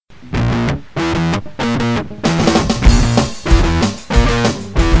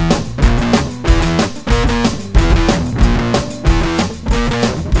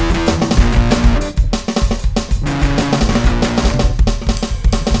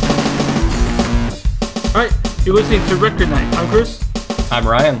Alright, you're listening to Record Night. I'm Chris. I'm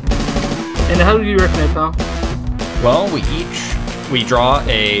Ryan. And how do you Record Night, pal? Well, we draw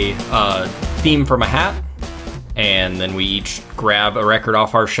a theme from a hat, and then we each grab a record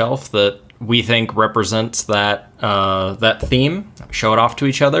off our shelf that we think represents that theme. We show it off to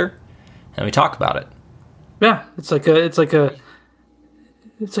each other, and we talk about it. Yeah, it's like a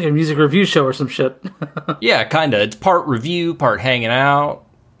music review show or some shit. Yeah, kind of. It's part review, part hanging out.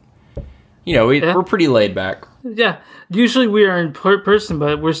 You know, we're pretty laid back. Yeah, usually we are in person,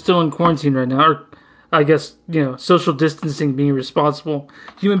 but we're still in quarantine right now. Or, I guess, social distancing, being responsible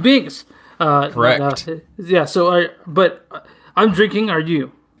human beings. Correct. But I'm drinking. Are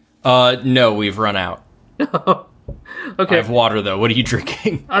you? No, we've run out. Okay. I have water, though. What are you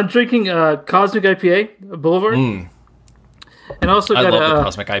drinking? I'm drinking Cosmic IPA, Boulevard. And also I got love the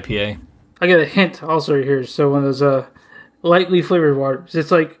Cosmic IPA. I got a hint also right here. So one of those lightly flavored waters.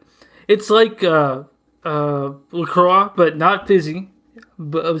 It's like LaCroix, but not fizzy.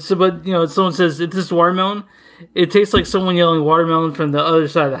 But someone says it's just watermelon. It tastes like someone yelling watermelon from the other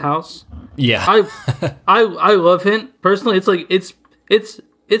side of the house. Yeah, I love hint personally. It's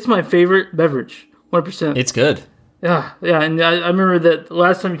my favorite beverage. 100%. It's good. Yeah, and I remember that the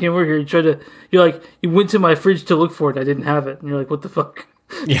last time you came over here, you went to my fridge to look for it. I didn't have it, and you're like, "What the fuck?"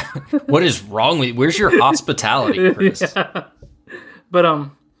 Yeah, what is wrong with you? Where's your hospitality, Chris? Yeah. But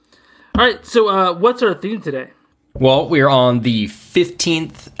all right. So, what's our theme today? Well, we're on the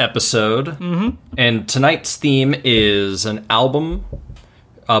 15th episode, and tonight's theme is an album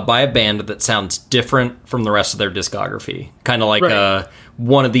by a band that sounds different from the rest of their discography. Kind of like right.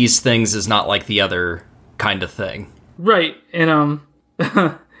 One of these things is not like the other kind of thing. Right, and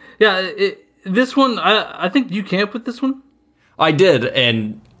this one, I think you came up with this one? I did,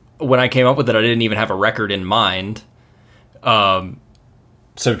 and when I came up with it, I didn't even have a record in mind.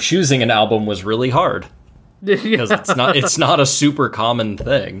 So choosing an album was really hard. Because it's not a super common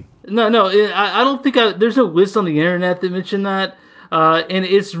thing. No, I don't think there's no list on the internet that mentioned that, and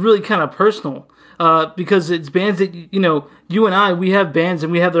it's really kind of personal because it's bands that you and I, we have bands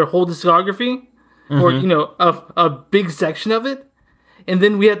and we have their whole discography, or a big section of it, and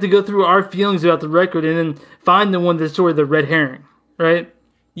then we have to go through our feelings about the record and then find the one that's sort of the red herring, right?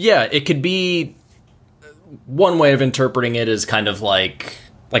 Yeah, it could be one way of interpreting it is kind of like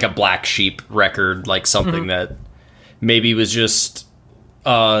a Black Sheep record, like something that maybe was just,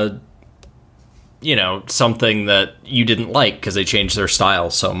 something that you didn't like because they changed their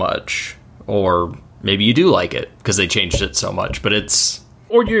style so much. Or maybe you do like it because they changed it so much, but it's...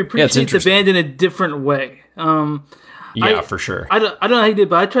 Or you appreciate the band in a different way. For sure. I don't know how you did,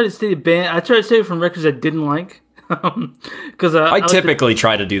 but I try to stay from records I didn't like. Because I typically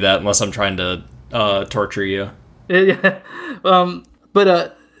try to do that unless I'm trying to torture you. Yeah.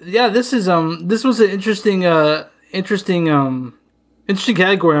 This was an interesting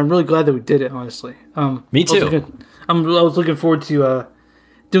category. I'm really glad that we did it, honestly. Me too. I was looking forward to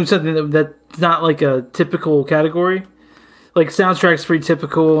doing something that's not like a typical category. Like soundtrack's pretty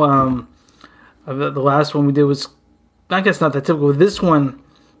typical. The last one we did was, I guess, not that typical. This one,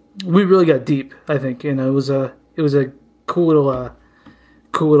 we really got deep, I think, and it was a cool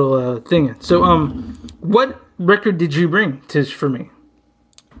little thing. So, what record did you bring for me?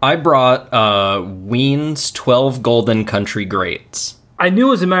 I brought Ween's 12 Golden Country Greats. I knew it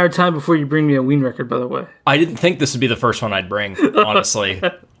was a matter of time before you bring me a Ween record, by the way. I didn't think this would be the first one I'd bring, honestly.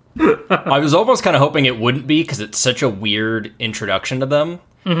 I was almost kind of hoping it wouldn't be because it's such a weird introduction to them.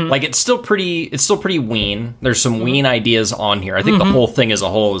 Like it's still pretty Ween. There's some Ween ideas on here. I think the whole thing as a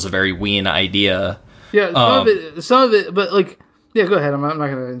whole is a very Ween idea. Yeah, some of it, but like, yeah, go ahead. I'm not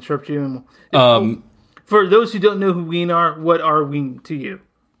going to interrupt you. For those who don't know who Ween are, what are Ween to you?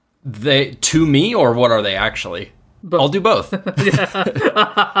 To me, or what are they actually? Both. I'll do both.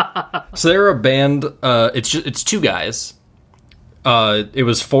 So they're a band. It's two guys. It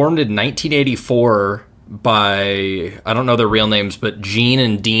was formed in 1984 by, I don't know their real names, but Gene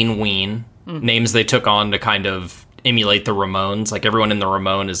and Dean Ween. Names they took on to kind of emulate the Ramones. Like everyone in the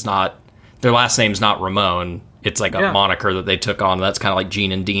Ramone is not, their last name's not Ramone. It's like a moniker that they took on. That's kind of like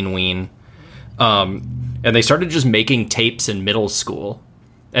Gene and Dean Ween. And they started just making tapes in middle school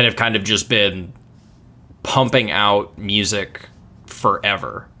and have kind of just been pumping out music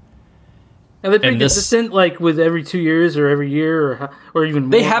forever. Have they been consistent, like with every 2 years or every year or even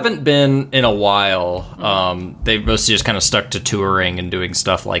more? They haven't been in a while. They've mostly just kind of stuck to touring and doing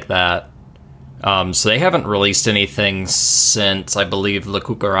stuff like that. So they haven't released anything since, I believe, La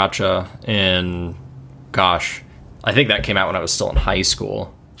Cucaracha in, I think that came out when I was still in high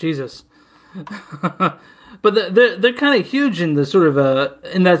school. Jesus. but they're kind of huge in the sort of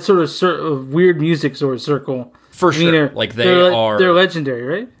in that sort of weird music sort of circle. For I mean, sure. Like they're legendary,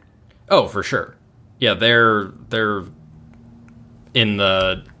 right? Oh, for sure. Yeah, they're in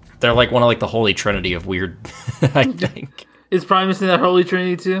they're like one of like the holy trinity of weird, I think. Is Primus in that holy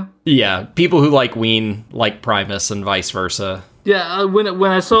trinity too? Yeah, people who like Ween like Primus and vice versa. Yeah,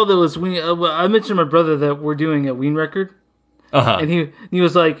 when I saw that was Ween, I mentioned to my brother that we're doing a Ween record, and he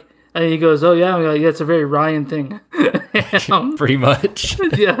was like, and he goes, "Oh yeah," I'm like, yeah, it's a very Ryan thing. Pretty much.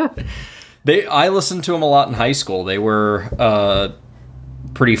 Yeah. I listened to them a lot in high school. They were a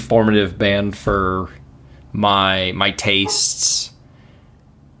pretty formative band for my tastes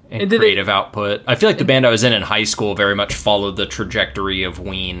and creative output. I feel like the band I was in high school very much followed the trajectory of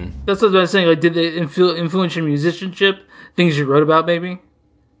Ween. That's what I was saying. Like, did they influence your musicianship? Things you wrote about, maybe?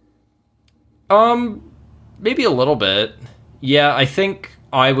 Maybe a little bit. Yeah, I think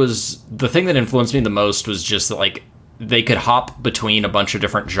the thing that influenced me the most was just that, like, they could hop between a bunch of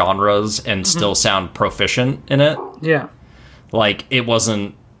different genres and still sound proficient in it. Yeah. Like, it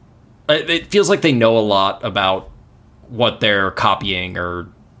feels like they know a lot about what they're copying, or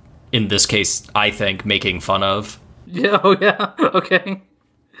in this case, I think, making fun of. Yeah, oh yeah, okay.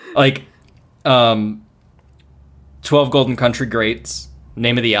 Like, 12 Golden Country Greats,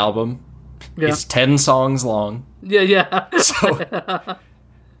 name of the album. Yeah. It's 10 songs long. Yeah. So,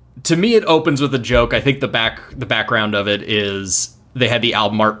 to me, it opens with a joke. I think the background of it is they had the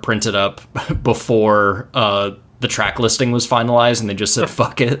album art printed up before the track listing was finalized, and they just said,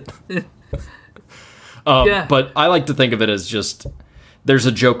 fuck it. Yeah. But I like to think of it as just, there's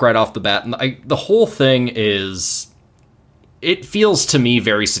a joke right off the bat, and the whole thing is, it feels to me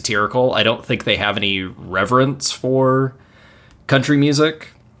very satirical. I don't think they have any reverence for country music.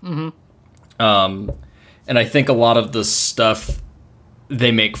 Mm-hmm. And I think a lot of the stuff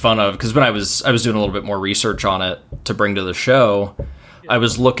they make fun of, because when I was doing a little bit more research on it to bring to the show, I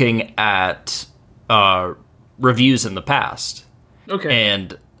was looking at reviews in the past. Okay.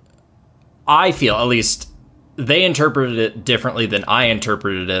 And I feel, at least, they interpreted it differently than I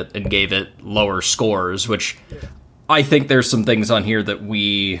interpreted it and gave it lower scores, which I think there's some things on here that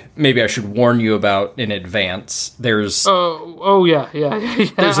maybe I should warn you about in advance. There's... Oh, yeah.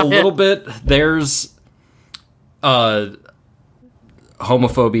 There's a little bit... There's...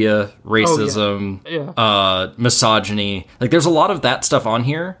 homophobia, racism, misogyny. Like, there's a lot of that stuff on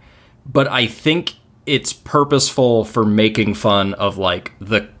here, but I think it's purposeful for making fun of, like,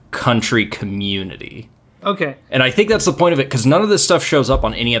 the country community. Okay. And I think that's the point of it, because none of this stuff shows up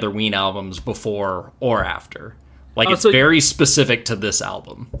on any other Ween albums before or after. Like, it's very specific to this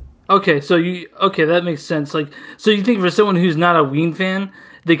album. Okay, that makes sense. Like, so you think for someone who's not a Ween fan,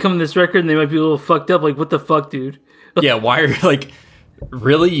 they come to this record and they might be a little fucked up, like, what the fuck, dude? Yeah, why are you, like,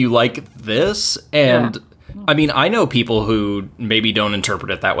 really, you like this? And, yeah. I mean, I know people who maybe don't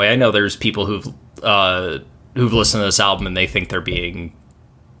interpret it that way. I know there's people who've listened to this album and they think they're being,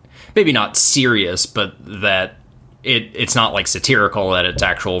 maybe not serious, but that it's not, like, satirical, that it's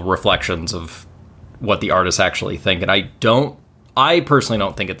actual reflections of what the artists actually think. And I personally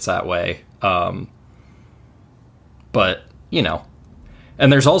don't think it's that way. But, you know.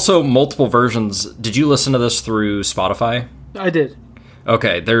 And there's also multiple versions. Did you listen to this through Spotify? I did.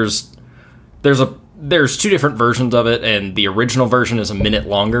 Okay, there's two different versions of it, and the original version is a minute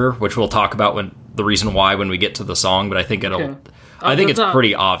longer, which we'll talk about when we get to the song, but I think it's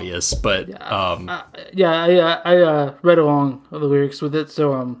pretty obvious, but I read along the lyrics with it,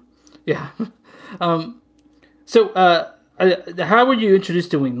 so yeah. How were you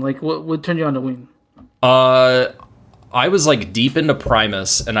introduced to Ween? Like, what turned you on to Ween? I was, like, deep into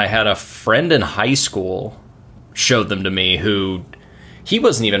Primus, and I had a friend in high school showed them to me who, he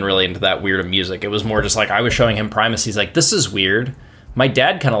wasn't even really into that weird of music. It was more just, like, I was showing him Primus. He's like, this is weird. My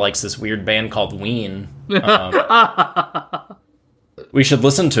dad kind of likes this weird band called Ween. We should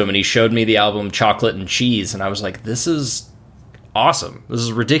listen to him, and he showed me the album Chocolate and Cheese, and I was like, this is awesome. This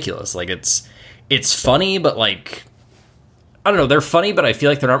is ridiculous. Like, it's funny, but, like, I don't know, they're funny, but I feel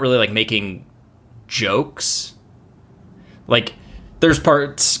like they're not really, like, making jokes. Like, there's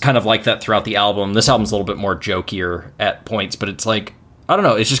parts kind of like that throughout the album. This album's a little bit more jokier at points, but it's like, I don't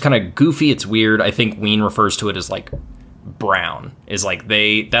know, it's just kind of goofy, it's weird. I think Ween refers to it as, like, brown. Is like,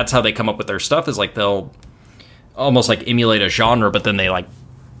 that's how they come up with their stuff, is like they'll almost like emulate a genre, but then they, like,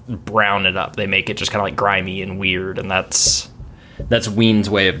 brown it up. They make it just kind of, like, grimy and weird, and that's Ween's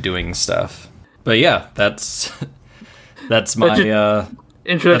way of doing stuff. But yeah, that's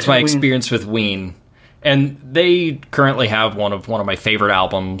my experience with Ween. And they currently have one of my favorite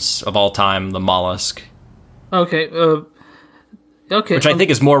albums of all time, The Mollusk. Okay. Which I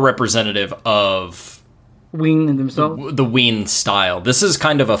think is more representative of Ween and themselves. The Ween style. This is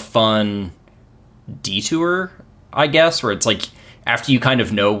kind of a fun detour, I guess, where it's like after you kind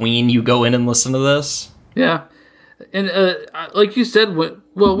of know Ween, you go in and listen to this. Yeah, and like you said,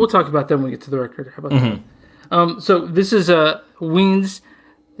 we'll talk about that when we get to the record. How about that? So this is Ween's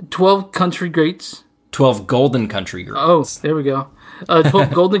 12 Country Greats. 12 Golden Country Greats. Oh, there we go.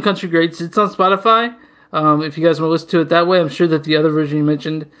 12 Golden Country Greats. It's on Spotify. If you guys want to listen to it that way, I'm sure that the other version you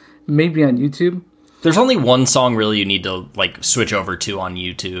mentioned may be on YouTube. There's only one song really you need to like switch over to on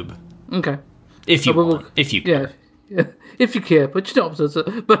YouTube. Okay. If you want. If you can. Yeah. If you care, but you don't.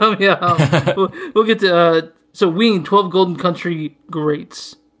 But yeah, we'll get to so Ween 12 Golden Country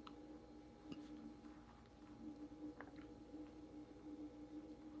Greats.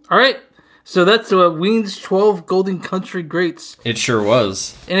 All right. So that's Ween's 12 Golden Country Greats. It sure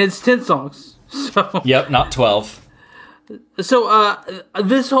was. And it's 10 songs. So yep, not 12. So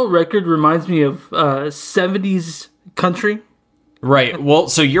this whole record reminds me of 70s country. Right. Well,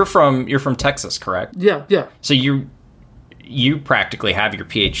 so you're from Texas, correct? Yeah. So you practically have your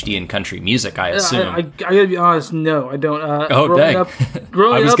PhD in country music, I assume. I gotta be honest, no, I don't. Dang.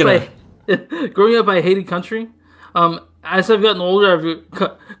 Growing up, I hated country. As I've gotten older, I've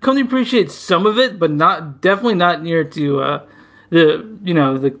come to appreciate some of it, but definitely not near to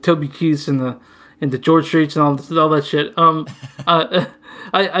the Toby Keith and the George Straits and all that shit. I'm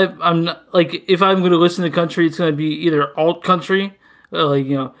not, like, if I'm going to listen to country, it's going to be either alt country, like,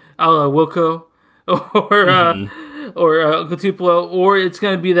 a la Wilco, or Uncle Tupelo, or it's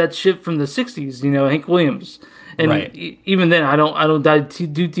going to be that shit from the '60s, Hank Williams. And right. Even then, I don't dive too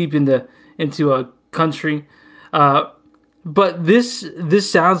deep into country. But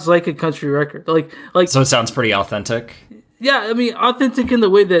this sounds like a country record, like. So it sounds pretty authentic. Yeah, I mean, authentic in the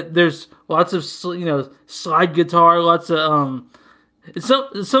way that there's lots of slide guitar, lots of some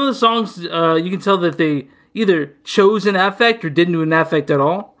of the songs you can tell that they either chose an affect or didn't do an affect at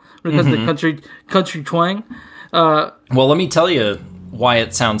all because of the country twang. Well, let me tell you why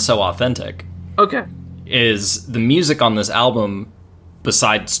it sounds so authentic. Okay, is the music on this album,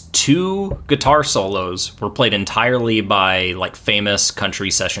 besides 2 guitar solos, were played entirely by like famous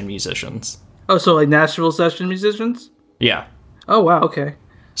country session musicians. Oh, so like Nashville session musicians? Yeah. Oh, wow, okay.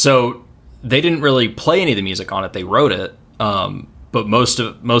 So they didn't really play any of the music on it. They wrote it, but most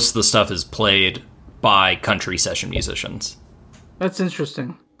of the stuff is played by country session musicians. That's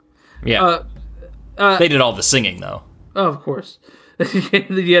interesting. Yeah. They did all the singing, though. Oh, of course.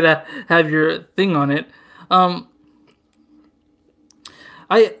 You gotta have your thing on it.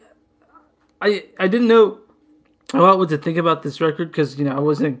 I didn't know what to think about this record because I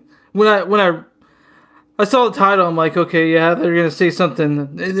wasn't when I saw the title. I'm like, okay, yeah, they're gonna say something,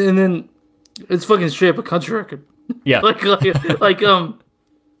 and then it's fucking straight up a country record. Yeah, like I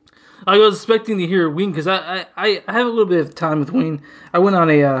was expecting to hear Ween because I have a little bit of time with Ween. I went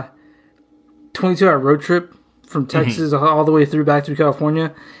on a 22-hour road trip from Texas all the way through back to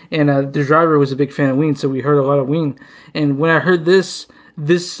California, and the driver was a big fan of Ween, so we heard a lot of Ween. And when I heard this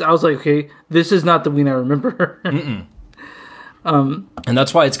I was like, okay, this is not the Ween I remember. And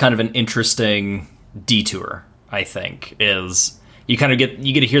that's why it's kind of an interesting detour, I think, is you kind of get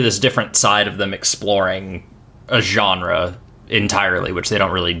to hear this different side of them exploring a genre entirely, which they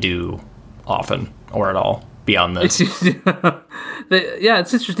don't really do often or at all beyond this. Yeah,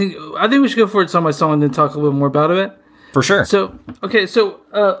 it's interesting. I think we should go for it song by song and then talk a little more about it. For sure. So, okay,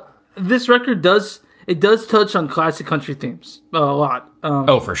 this record does touch on classic country themes a lot.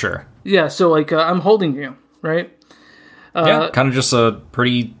 For sure. Yeah, so like I'm Holding You, right? Yeah, kind of just a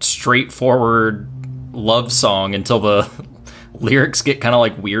pretty straightforward love song until the lyrics get kind of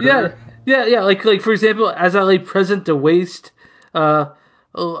like weirder. Yeah. Like for example, as I lay present to waste, a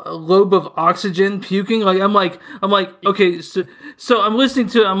lobe of oxygen, puking. Like I'm like, okay, so I'm listening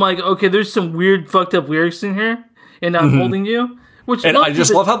to it. I'm like, okay, there's some weird, fucked up lyrics in here, and I'm Holding You. And I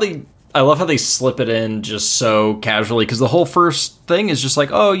just love how they slip it in just so casually, because the whole first thing is just like,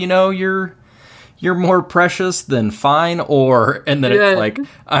 oh, you're more precious than fine ore, and then it's like,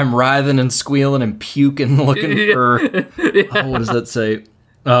 I'm writhing and squealing and puking, looking for what does that say?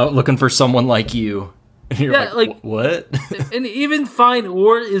 Looking for someone like you. And you're like, what? And even fine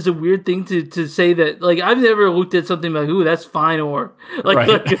ore is a weird thing to say that. Like, I've never looked at something like, ooh, that's fine ore.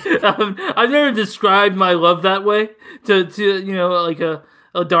 I've never described my love that way to like a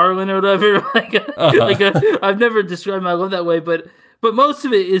darling or whatever. I've never described my love that way, but most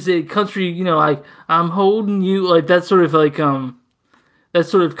of it is a country, like I'm holding you, like that sort of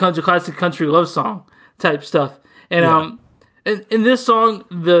classic country love song type stuff. And in this song,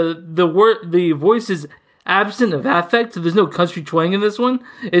 the voice is absent of affect, so there's no country twang in this one.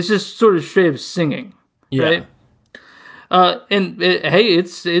 It's just sort of straight up singing. Yeah. Right? Hey,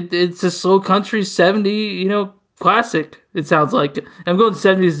 it's a slow country 70, classic. It sounds like I'm going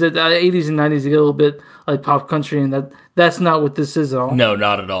 70s, 80s, and 90s to get a little bit like pop country, and that's not what this is at all. No,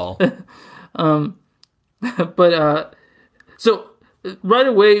 not at all. But so right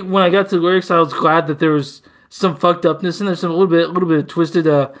away when I got to the lyrics, I was glad that there was some fucked upness and there's a little bit of twisted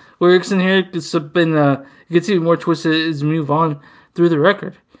lyrics in here. It's been it gets even more twisted as we move on through the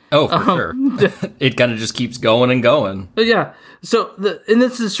record. Oh, for sure. It kind of just keeps going and going. But yeah, so and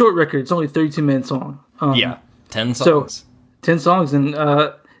this is a short record. It's only 32 minutes long. Yeah, 10 songs. So 10 songs, and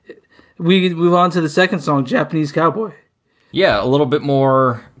we move on to the second song, Japanese Cowboy. Yeah, a little bit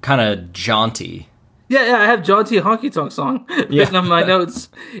more kind of jaunty. Yeah, I have Jaunty Honky Tonk song written on my notes.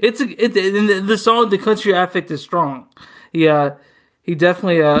 The song, the country affect is strong. Yeah, he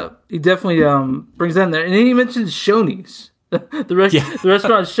definitely brings that in there, and then he mentions Shoney's. The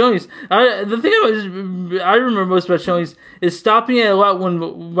restaurant Shoney's. The thing I remember most about Shoney's is stopping at a lot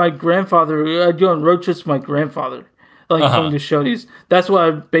when my grandfather, I'd go on road trips with my grandfather, going to Shoney's. That's what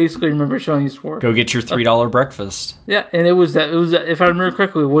I basically remember Shoney's for. Go get your $3 breakfast. Yeah, and it was if I remember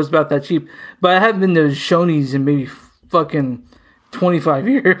correctly, it was about that cheap. But I haven't been to Shoney's in maybe fucking 25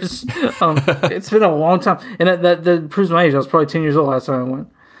 years. It's been a long time, and that proves my age. I was probably 10 years old last time I went.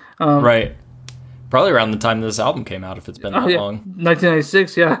 Right. Probably around the time this album came out, if it's been that long.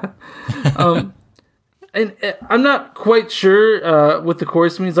 1996, yeah. And I'm not quite sure what the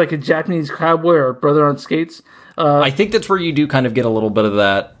chorus means, like a Japanese cowboy or a brother on skates. I think that's where you do kind of get a little bit of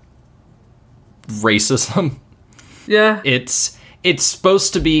that racism. Yeah. It's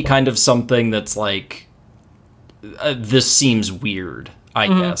supposed to be kind of something that's like, this seems weird, I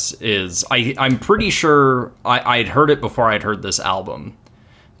guess, is... I'm pretty sure I'd heard it before I'd heard this album.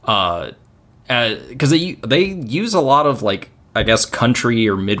 Because they use a lot of, like, I guess, country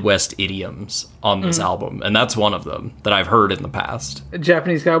or Midwest idioms on this album, and that's one of them that I've heard in the past. A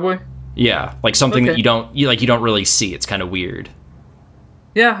Japanese cowboy? Yeah, like something that you don't really see. It's kind of weird.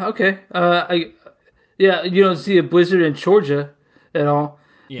 Yeah, okay. You don't see a blizzard in Georgia at all.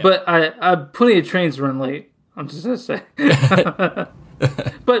 Yeah. But I plenty of trains run late. I'm just gonna say.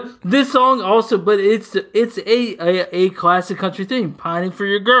 But this song also, it's a classic country thing, pining for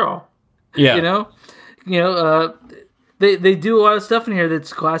your girl. Yeah. They do a lot of stuff in here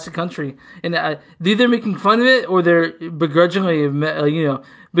that's classic country, and they're either making fun of it or they're begrudgingly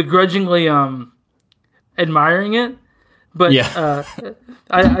admiring it. But yeah.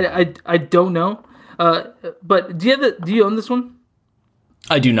 I don't know. But do you own this one?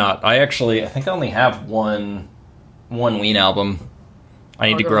 I do not. I think I only have one Ween album. I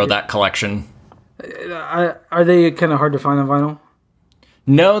need to grow that collection. Are they kind of hard to find on vinyl?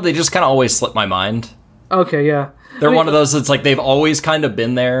 No, they just kind of always slip my mind. Okay, yeah. They're one of those that's like they've always kind of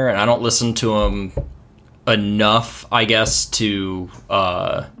been there, and I don't listen to them enough, I guess, to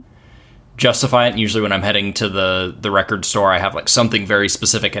justify it. And usually when I'm heading to the record store, I have like something very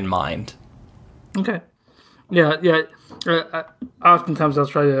specific in mind. Okay. Yeah. Oftentimes I'll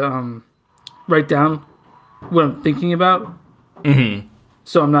try to write down what I'm thinking about. Mm-hmm.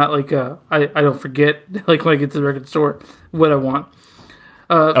 So I'm not like I don't forget like when I get to the record store what I want.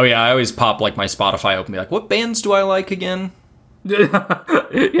 I always pop like my Spotify open, and be like, what bands do I like again?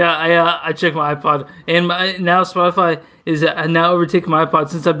 Yeah, I check my iPod, and now Spotify is now overtaking my iPod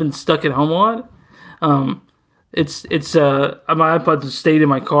since I've been stuck at home a lot. It's my iPod just stayed in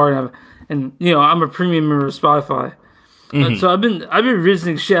my car, and I'm a premium member of Spotify, so I've been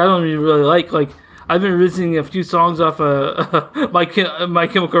revisiting shit I don't even really like I've been revisiting a few songs off My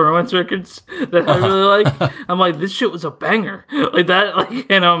Chemical Romance records that I really like. I'm like, this shit was a banger, like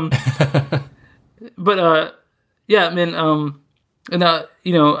that, but yeah, man, and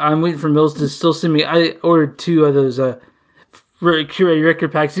I'm waiting for Mills to still send me. I ordered 2 of those curated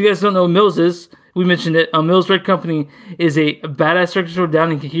record packs. If you guys don't know what Mills is, we mentioned it. Mills Record Company is a badass record store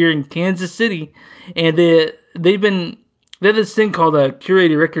down here in Kansas City, and they have this thing called a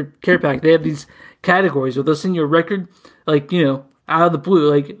curated record care pack. They have these categories where they'll send you a record, out of the blue,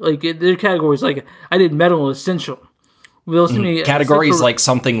 like their categories. Like I did metal essential. They'll send me categories like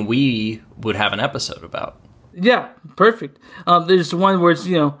something we would have an episode about. Yeah, perfect. There's one where it's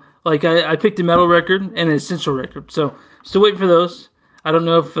I picked a metal record and an essential record. So still waiting for those. I don't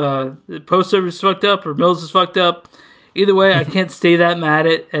know if the post service is fucked up or Mills is fucked up. Either way, I can't stay that mad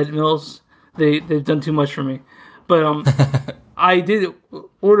at Mills. They've done too much for me. But I did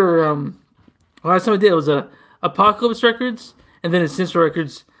order. Last time I did it was Apocalypse Records and then Essential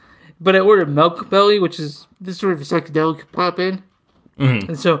Records. But I ordered Milk Belly, which is this sort of psychedelic pop band. Mm-hmm.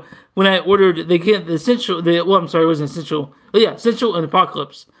 And so when I ordered, it wasn't Essential. Oh, yeah, Essential and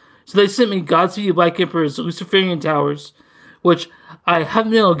Apocalypse. So they sent me Godspeed You Black Emperor's Luciferian Towers, which I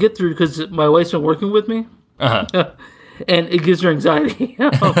haven't been able to get through because my wife's been working with me. Uh-huh. And it gives her anxiety.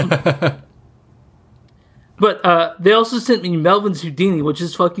 But they also sent me Melvin's Houdini, which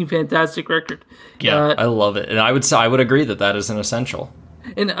is fucking fantastic record. Yeah, I love it. And I would agree that is an essential.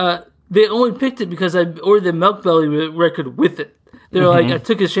 And they only picked it because I ordered the Milk Belly record with it. They're like, I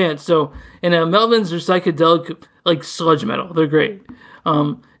took a chance. So, and Melvin's are psychedelic, like sludge metal. They're great.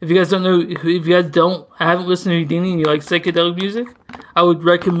 If you guys don't know, if you guys haven't listened to Houdini and you like psychedelic music, I would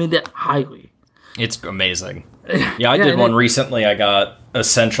recommend it highly. It's amazing. Yeah, I did one recently. I got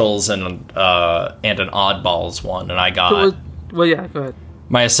Essentials and an Oddballs one, and I got... Well, yeah, go ahead.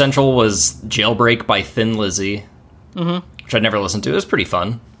 My Essential was Jailbreak by Thin Lizzy, which I'd never listened to. It was pretty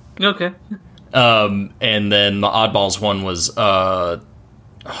fun. Okay. And then the Oddballs one was, I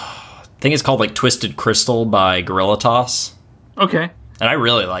think it's called like Twisted Crystal by Gorilla Toss. Okay. And I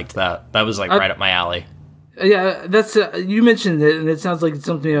really liked that. That was like right up my alley. Yeah, that's you mentioned it, and it sounds like it's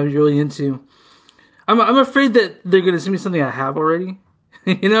something I'm really into. I'm afraid that they're gonna send me something I have already.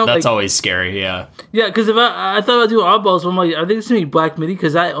 You know, that's always scary. Yeah. Yeah, because if I thought I'd do Oddballs, I'm like, are they gonna send me Black Midi?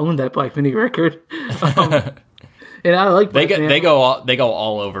 Because I own that Black Midi record, and I like. They go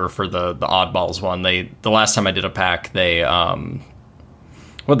all over for the Oddballs one. The last time I did a pack,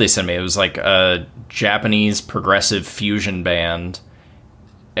 what'd they send me? It was like a Japanese progressive fusion band,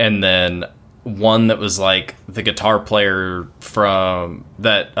 and then one that was like the guitar player from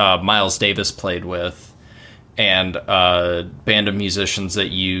that Miles Davis played with, and a band of musicians that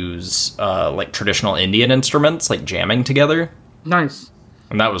use like traditional Indian instruments, like jamming together. Nice.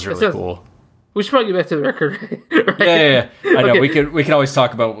 And that was really cool. We should probably get back to the record. Right? Yeah. I know. We can always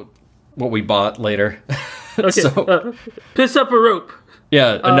talk about what we bought later. Okay. So, Piss Up a Rope.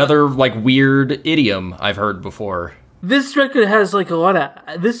 Yeah, another like weird idiom I've heard before. This record has like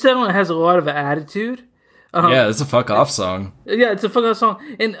this song has a lot of attitude. Yeah, it's a fuck off song. Yeah, it's a fuck off song.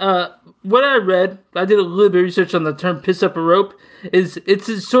 And what I read, I did a little bit of research on the term "piss up a rope."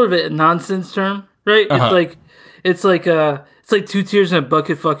 It's sort of a nonsense term, right? It's like 2 tears in a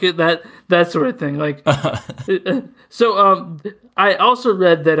bucket, fuck it, that sort of thing. Like, so I also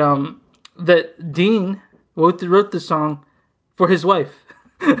read that that Dean wrote the song for his wife.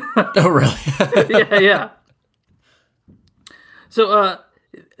 Oh, really? Yeah. So,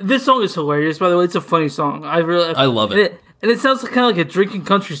 this song is hilarious, by the way. It's a funny song. I love it. And it sounds kind of like a drinking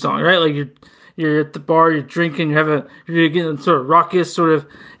country song, right? Like you're at the bar, you're drinking, you're getting sort of raucous, sort of,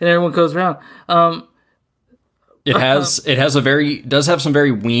 and everyone goes around. It does have some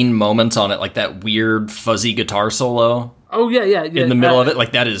very Ween moments on it, like that weird fuzzy guitar solo. Oh yeah. In the middle of it,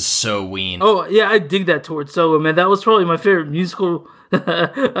 like that is so Ween. Oh yeah, I dig that towards solo, man. That was probably my favorite musical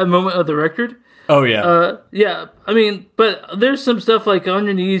moment of the record. Oh yeah. Yeah. I mean, but there's some stuff like on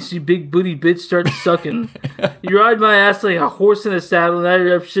your knees, you big booty bitch, start sucking. You ride my ass like a horse in a saddle, and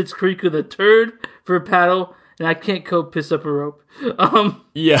I up Schitt's Creek with a turd for a paddle, and I can't cope, piss up a rope.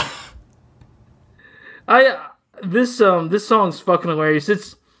 Yeah. This song's fucking hilarious.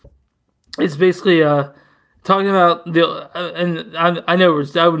 It's basically talking about and I know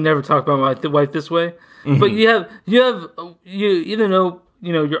I would never talk about my wife this way, but you either know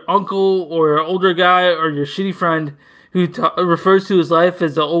your uncle or your older guy or your shitty friend who refers to his life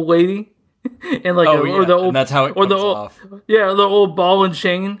as the old lady, and like or the old, and that's how it comes off. Yeah, the old ball and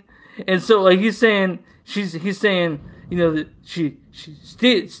chain, and so like he's saying that she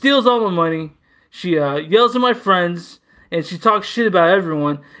steals all my money. She yells at my friends, and she talks shit about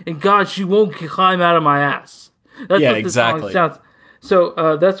everyone. And God, she won't climb out of my ass. That's what this song sounds.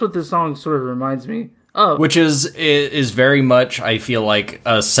 So that's what this song sort of reminds me of. Which is very much, I feel like,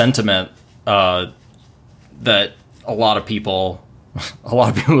 a sentiment that a lot of people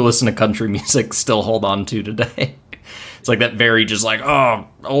who listen to country music still hold on to today. It's like that very just like, oh,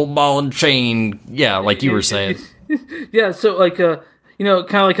 old ball and chain. Yeah, like you were saying. Yeah, so like...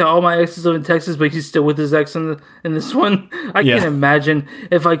 kind of like all my exes live in Texas, but he's still with his ex in this one. I can't imagine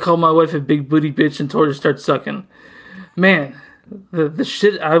if I called my wife a big booty bitch and told her to start sucking. Man, the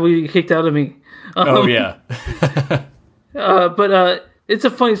shit I would get kicked out of me. Oh, yeah. But it's a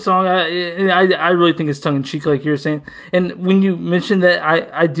funny song. I really think it's tongue-in-cheek, like you were saying. And when you mentioned that,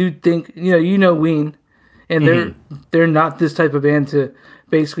 I do think, Ween, and they're not this type of band to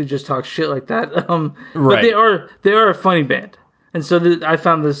basically just talk shit like that. Right. But they are a funny band. And so I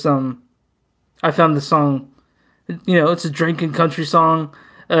found this song. It's a drinking country song.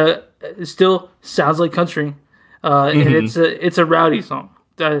 It still sounds like country, and it's a rowdy song.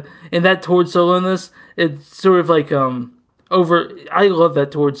 And that towards solo in this, it's sort of like over. I love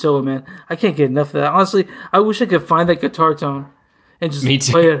that towards solo, man. I can't get enough of that. Honestly, I wish I could find that guitar tone and just Me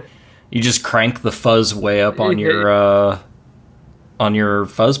too. play it. You just crank the fuzz way up on your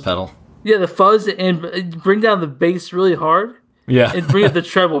fuzz pedal. Yeah, the fuzz, and bring down the bass really hard. Yeah. And bring up the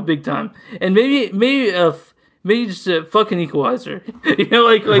treble big time. And maybe just a fucking equalizer.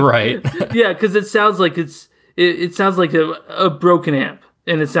 Like Right. Yeah, because it sounds like it sounds like a broken amp,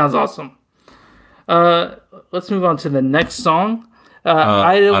 and it sounds awesome. Let's move on to the next song.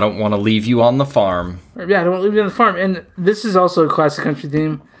 I don't want to leave you on the farm. Yeah, I don't want to leave you on the farm. And this is also a classic country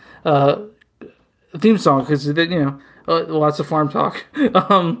theme song because lots of farm talk.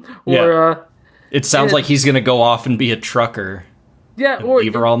 It sounds like he's gonna go off and be a trucker. Yeah, and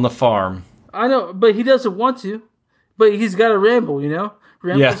leave her on the farm. I know, but he doesn't want to. But he's got to ramble,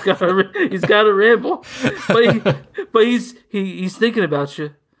 He's got to ramble. But he's thinking about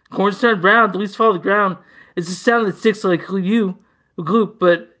you. Corn's turned brown, the leaves fall to the ground. It's a sound that sticks like you, gloop.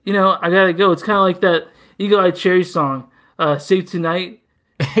 But I gotta go. It's kind of like that Eagle Eye Cherry song, "Save Tonight."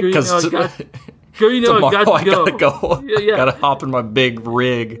 Girl, I got to go. Yeah. Gotta hop in my big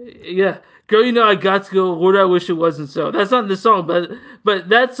rig. Yeah. Girl, I got to go. Lord, I wish it wasn't so. That's not in the song, but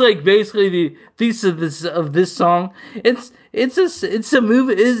that's like basically the thesis of this song. It's a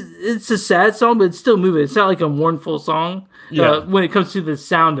sad song, but it's still moving. It's not like a mournful song when it comes to the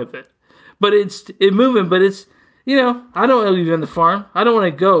sound of it. But it's moving. But it's I don't want to leave you on the farm. I don't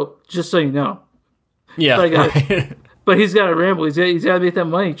want to go. Just so you know. Yeah. Right. But he's got to ramble. He's got to make that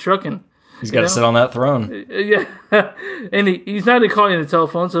money trucking. He's got to sit on that throne. Yeah. And he's not going to call you on the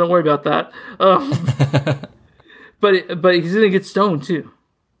telephone, so don't worry about that. But he's going to get stoned, too.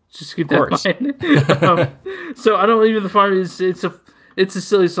 Just keep that in mind. So I don't leave you on the farm. It's a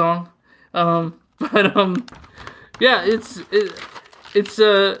silly song. Yeah,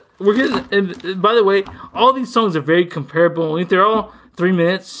 we're getting, and by the way, all these songs are very comparable. I think they're all 3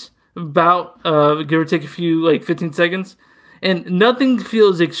 minutes, about, give or take a few, 15 seconds. And nothing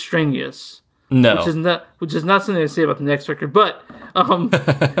feels extraneous. No. Which is not something I say about the next record. But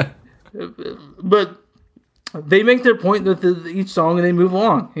but they make their point with each song and they move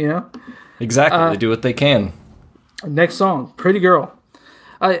along, Exactly. They do what they can. Next song, Pretty Girl.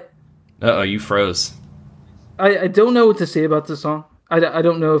 Uh-oh, you froze. I don't know what to say about this song. I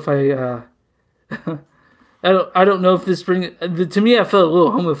don't know if I don't know if this brings... To me, I felt a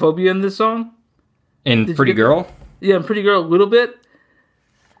little homophobia in this song. In Pretty Girl? Yeah, Pretty Girl a little bit.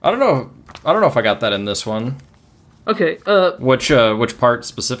 I don't know if I got that in this one. Okay. Which part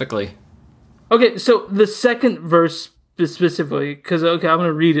specifically? Okay, so the second verse specifically, because I'm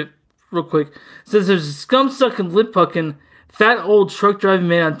gonna read it real quick. It says there's a scum-sucking, lip-pucking, fat old truck-driving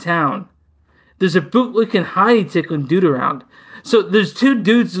man on town. There's a boot-licking, high-tickling dude around. So there's two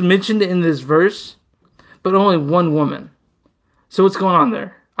dudes mentioned in this verse, but only one woman. So what's going on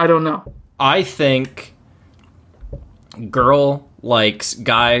there? I don't know. I think girl likes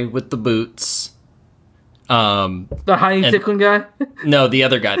guy with the boots. The hiney tickling guy? No, the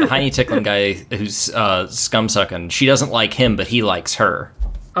other guy, the hiney tickling guy who's scum sucking. She doesn't like him, but he likes her.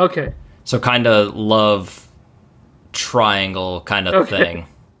 Okay. So kind of love triangle kind of thing.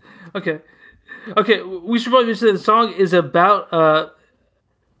 Okay. We should probably mention that the song is about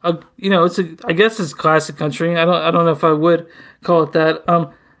I guess it's classic country. I don't know if I would call it that.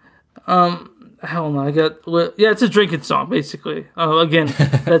 Hell no, it's a drinking song basically. Again,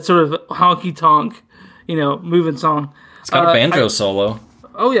 that sort of honky tonk, moving song. It's got a banjo solo.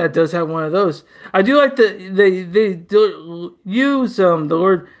 Oh yeah, it does have one of those. I do like that they do use the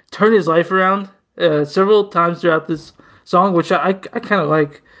word "turn his life around" several times throughout this song, which I kind of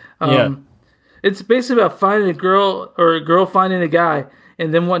like. It's basically about finding a girl or a girl finding a guy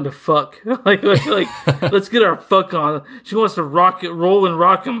and then wanting to fuck. like let's get our fuck on. She wants to roll and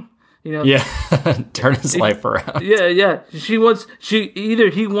rock him. Yeah, turn his life around. Yeah. He wants to get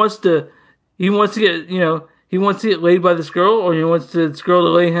laid by this girl, or he wants this girl to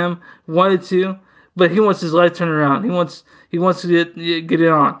lay him. One of two, but he wants his life turned around. He wants to get it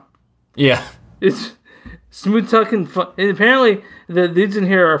on. Yeah, it's smooth talking. And apparently, the dudes in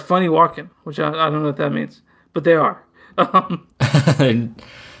here are funny walking, which I don't know what that means, but they are.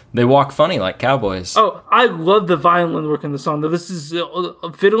 They walk funny like cowboys. Oh, I love the violin work in the song. Though this is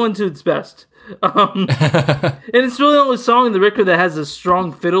fiddling to its best, and it's really the only song in the record that has a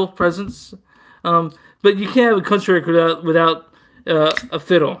strong fiddle presence. But you can't have a country record without a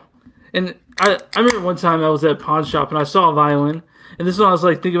fiddle. And I remember one time I was at a pawn shop and I saw a violin, and this one I was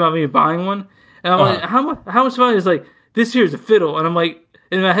thinking about maybe buying one, and I'm like, how much violin is this here is a fiddle, and I'm like,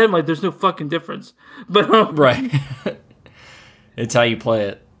 in my head I'm like, there's no fucking difference, but right. It's how you play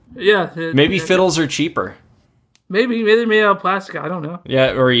it. Yeah. Maybe fiddles are cheaper. maybe they're made out of plastic. I don't know.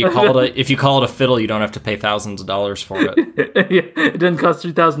 Yeah, or if you call it a fiddle, you don't have to pay thousands of dollars for it. Yeah, it doesn't cost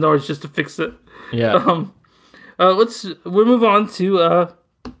 $3,000 just to fix it. Yeah. We'll move on to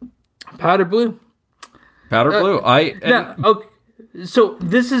Powder Blue. Powder Blue. Okay. So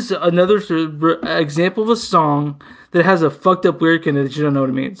this is another sort of example of a song that has a fucked up lyric in it that you don't know what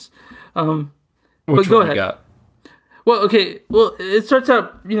it means. Which go one ahead. you got? Well, okay. Well, it starts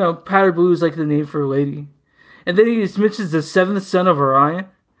out, Powder Blue is like the name for a lady. And then he just mentions the seventh son of Orion.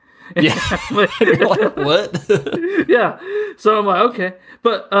 Yeah. You're like, what? Yeah. So I'm like, okay.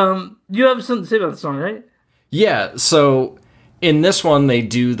 But you have something to say about the song, right? Yeah, so in this one, they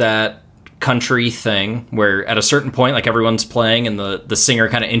do that country thing where at a certain point, like everyone's playing and the singer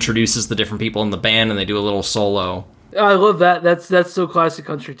kind of introduces the different people in the band and they do a little solo. I love that. That's so classic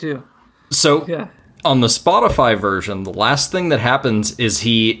country, too. So Yeah. on the Spotify version, the last thing that happens is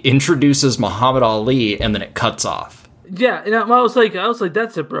he introduces Muhammad Ali and then it cuts off. Yeah, and I was like,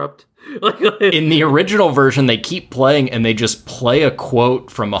 that's abrupt. In the original version, they keep playing and they just play a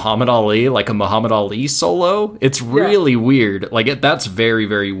quote from Muhammad Ali, like a Muhammad Ali solo. It's really weird. Like that's very,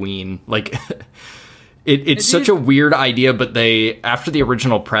 very Ween. Like it's such a weird idea, but after the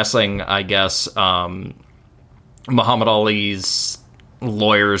original pressing, I guess, Muhammad Ali's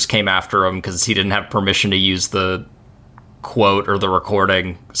lawyers came after him because he didn't have permission to use the quote or the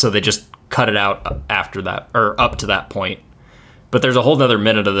recording, so they just cut it out after that, or up to that point. But there's a whole other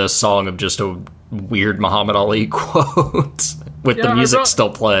minute of this song of just a weird Muhammad Ali quote with the music still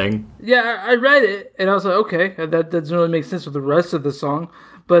playing. Yeah, I read it and I was like, okay, that doesn't really make sense with the rest of the song.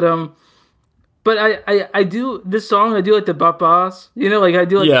 But I do this song. I do like the Bapas. Like I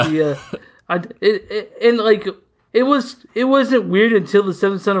do like the it wasn't weird until the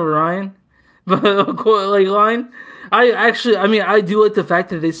seventh son of Orion, but like line. I do like the fact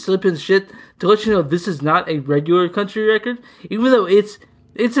that they slip in shit to let you know this is not a regular country record, even though it's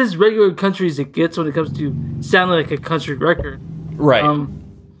as regular country as it gets when it comes to sounding like a country record. Right.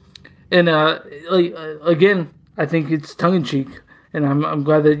 Again, I think it's tongue in cheek, and I'm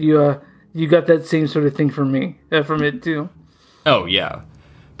glad that you got that same sort of thing from me from it too. Oh yeah,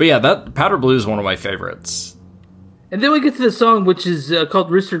 but yeah, that Powder Blue is one of my favorites. And then we get to the song, which is called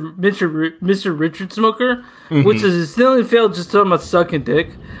Mr. Richard Smoker, which is still failed just talking about sucking dick.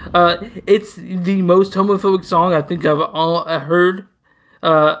 It's the most homophobic song I think I've heard.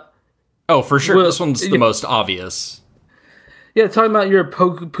 Oh, for sure. This one's the most obvious. Yeah, talking about you're a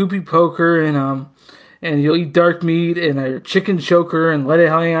poopy poker and you'll eat dark meat and a chicken choker and let it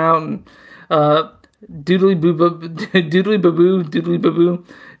hang out and doodly boo doodly baboo doodly baboo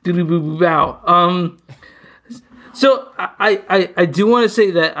doodly boo boo bow. So I do want to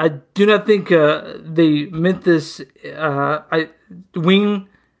say that I do not think they meant this. Ween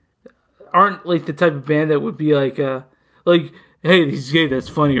aren't like the type of band that would be like, hey, he's gay. That's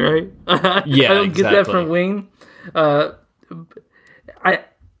funny, right? Yeah, I don't get that from Ween. I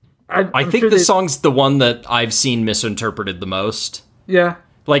think this song's the one that I've seen misinterpreted the most. Yeah.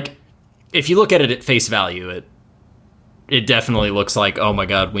 Like, if you look at it at face value, it definitely looks like, oh my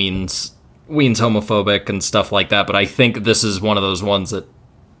god, Ween's homophobic and stuff like that, but I think this is one of those ones that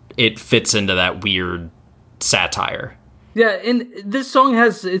it fits into that weird satire. Yeah, and this song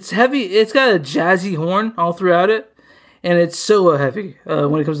it's heavy. It's got a jazzy horn all throughout it, and it's solo heavy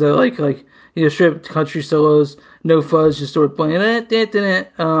when it comes to like straight up country solos, no fuzz, just sort of playing it.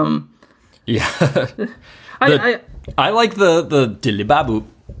 Yeah, I like the dilly baboop,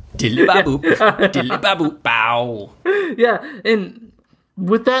 dilly baboop, dilly baboop, bow. Yeah, and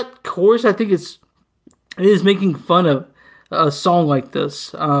with that chorus, I think it is making fun of a song like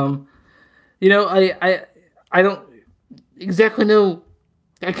this. I don't exactly know.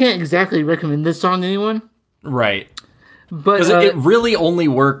 I can't exactly recommend this song to anyone. Right. But because it really only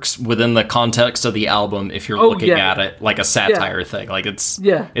works within the context of the album if you're looking at it like a satire thing. Like it's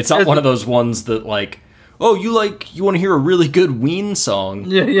not one of those ones that like, oh, you want to hear a really good Ween song.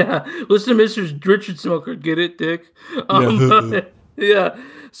 Yeah. Listen to Mr. Richard Smoker. Get it, Dick? Yeah.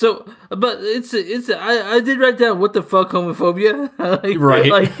 So, but I did write down what the fuck homophobia.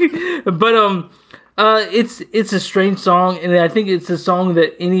 Right. But it's a strange song, and I think it's a song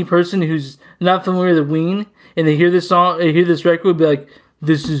that any person who's not familiar with Ween and they hear this song, they hear this record, would be like,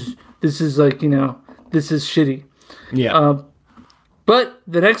 this is like, this is shitty. Yeah. But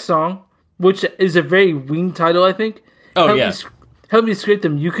the next song, which is a very Ween title, I think. Oh, Help me scrape the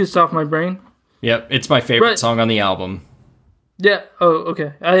mucus off my brain. Yep, it's my favorite song on the album. Yeah. Oh,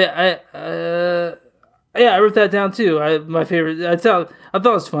 okay. I wrote that down too. My favorite. I thought it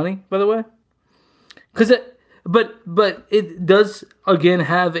was funny, by the way, because but it does again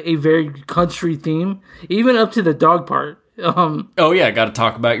have a very country theme, even up to the dog part. Oh yeah, got to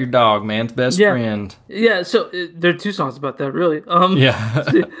talk about your dog, man's best friend. Yeah, so there are two songs about that, really. Yeah.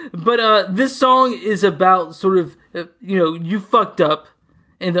 But this song is about sort of, you fucked up,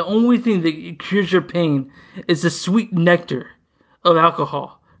 and the only thing that cures your pain is the sweet nectar of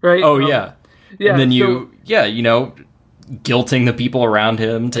alcohol, right? Oh yeah. Yeah. And then guilting the people around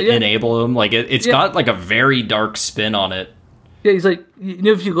him to enable him. Like it's got like a very dark spin on it. Yeah, he's like,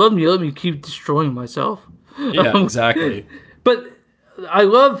 if you love me, let me keep destroying myself. Yeah, exactly. But I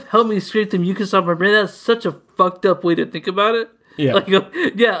love "Help Me Scrape the Mucus Off My Brain." That's such a fucked up way to think about it. Yeah.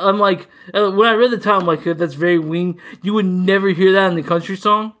 I'm like, when I read the title, I'm like, that's very Ween. You would never hear that in the country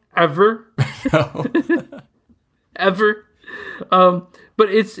song ever, ever. But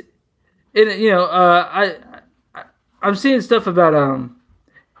it's, I'm seeing stuff about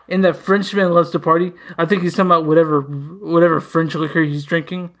in that Frenchman Loves to Party. I think he's talking about whatever French liquor he's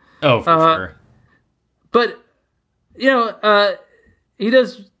drinking. Oh, for sure. But he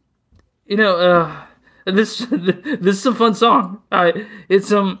does. This is a fun song. I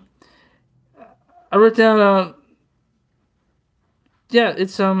wrote down.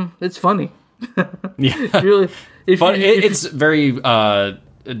 It's funny. Yeah, really. It's very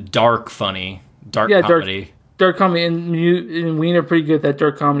dark, funny, dark comedy. Dark comedy, and Ween are pretty good at that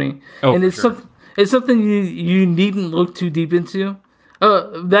dark comedy. Oh, and it's something you needn't look too deep into.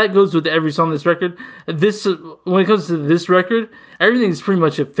 That goes with every song on this record. When it comes to this record, everything's pretty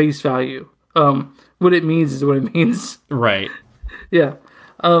much at face value. What it means is what it means. Right. Yeah.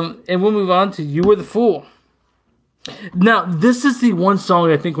 And we'll move on to "You Were the Fool." Now, this is the one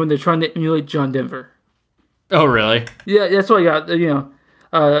song I think when they're trying to emulate John Denver. Oh, really? Yeah, that's what I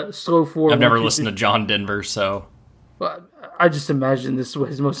got. Slow 4. I've never listened to John Denver, so. Well, I just imagine this is what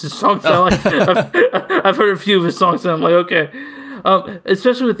most of his songs sound like. I've heard a few of his songs, and I'm like, okay.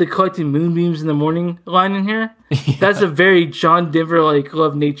 Especially with the collecting moonbeams in the morning line in here. Yeah. That's a very John Denver, like,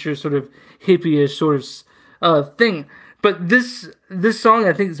 love nature, sort of hippie-ish sort of thing. But this song,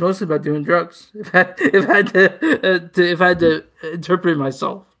 I think, is mostly about doing drugs. If I had to interpret it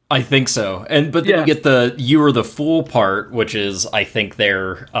myself. I think so. But then you get the "You Were the Fool" part, which is, I think,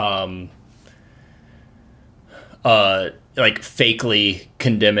 they're like fakely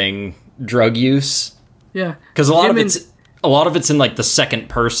condemning drug use. Yeah, because a lot of it's in like the second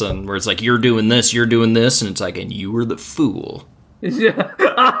person, where it's like you're doing this, and it's like, and you were the fool. Yeah,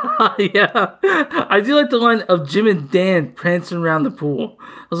 yeah. I do like the line of Jim and Dan prancing around the pool.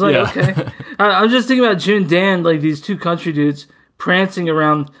 I was like, okay. I'm just thinking about Jim and Dan, like these two country dudes prancing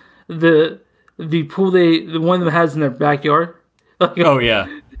around the pool the one of them has in their backyard. Like, oh yeah,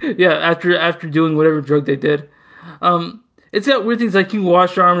 yeah. After doing whatever drug they did, it's got weird things like you can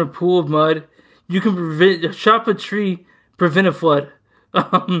wash your arm in a pool of mud. You can chop a tree, prevent a flood,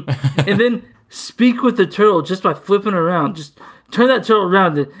 and then speak with the turtle just by flipping around. Just turn that turtle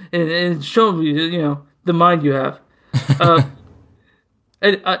around and show me, the mind you have.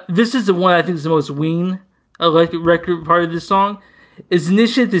 And this is the one I think is the most Ween record part of this song. Is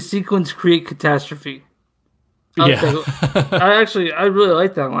initiate the sequence, create catastrophe. I really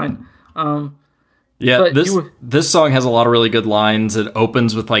like that line. Yeah, this song has a lot of really good lines. It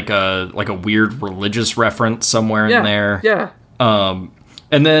opens with like a weird religious reference somewhere in there. Yeah.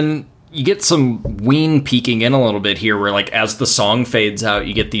 And then you get some Ween peeking in a little bit here, where like as the song fades out,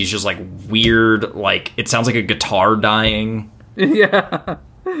 you get these just like weird, like it sounds like a guitar dying. Yeah.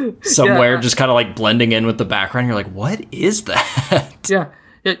 Somewhere, just kind of like blending in with the background. You're like, what is that? Yeah.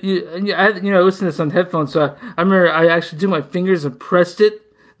 I listened to this on headphones, so I remember I actually took my fingers and pressed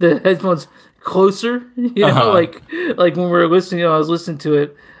the headphones closer, like when we were listening, I was listening to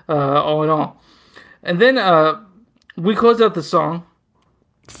it all in all. And then we closed out the song.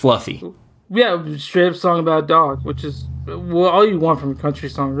 Fluffy. Yeah, straight up song about a dog, which is all you want from a country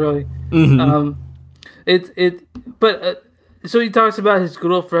song, really. Mm-hmm. So he talks about his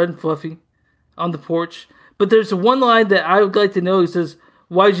good old friend Fluffy on the porch. But there's one line that I would like to know. He says,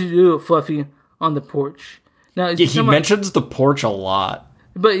 "Why'd you do it, Fluffy, on the porch?" Now he mentions the porch a lot.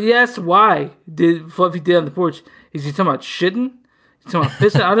 But he asked why did Fluffy did on the porch. Is he talking about shitting? He's talking about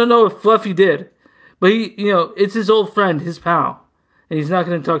pissing? I don't know if Fluffy did. But it's his old friend, his pal. And he's not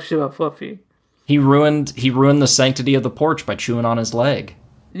going to talk shit about Fluffy. He ruined the sanctity of the porch by chewing on his leg.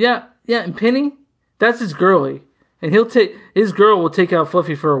 Yeah, and Penny, that's his girlie. And his girl will take out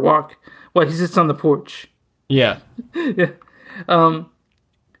Fluffy for a walk while he sits on the porch. Yeah. Yeah.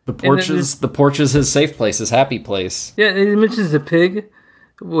 The porch is his safe place, his happy place. Yeah, and he mentions the pig,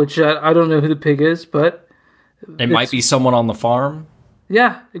 which I don't know who the pig is, but it might be someone on the farm.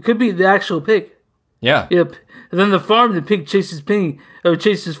 Yeah, it could be the actual pig. Yeah. Yep. And then the farm, the pig chases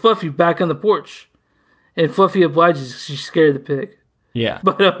Fluffy back on the porch, and Fluffy obliges 'cause she's scared of the pig. Yeah.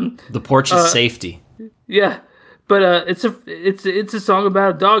 But The porch is safety. yeah, but it's a song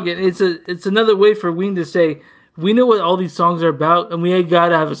about a dog, and it's another way for Ween to say we know what all these songs are about, and we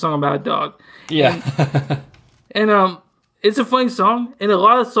gotta have a song about a dog. Yeah. And it's a funny song, and a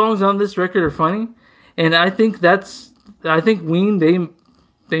lot of songs on this record are funny, and I think Ween they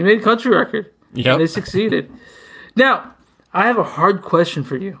made a country record. Yep. And they succeeded. Now, I have a hard question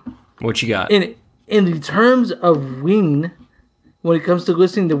for you. What you got? In the terms of Ween, when it comes to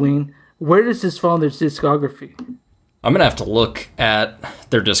listening to Ween, where does this fall in their discography? I'm gonna have to look at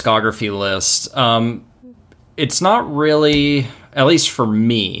their discography list. It's not really, at least for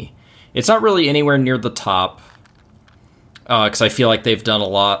me, it's not really anywhere near the top. Because I feel like they've done a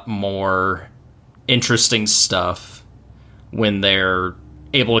lot more interesting stuff when they're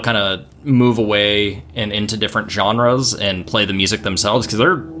able to kind of move away and into different genres and play the music themselves, because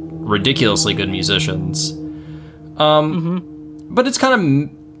they're ridiculously good musicians. But it's kind of,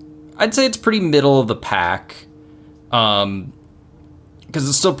 I'd say it's pretty middle of the pack, because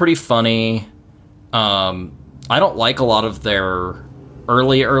it's still pretty funny. I don't like a lot of their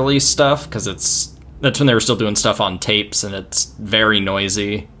early stuff, because that's when they were still doing stuff on tapes, and it's very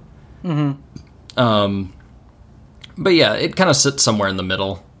noisy. But yeah, it kind of sits somewhere in the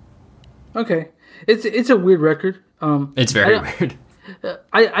middle. Okay, it's a weird record. It's very weird.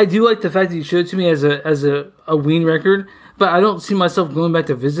 I do like the fact that you showed it to me as a Ween record, but I don't see myself going back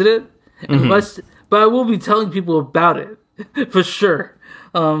to visit it unless. But I will be telling people about it for sure.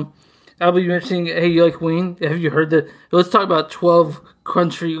 I'll be mentioning, hey, you like Ween? Have you heard the? Let's talk about 12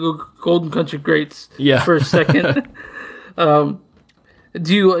 golden country greats. Yeah. For a second.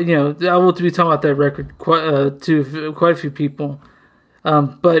 Do you I will be talking about that record to quite a few people,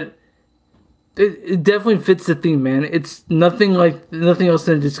 but it definitely fits the theme, man. It's nothing else in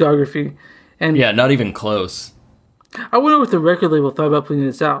the discography, and Yeah, not even close. I wonder what the record label thought about putting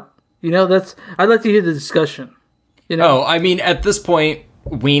this out. I'd like to hear the discussion. Oh, I mean, at this point,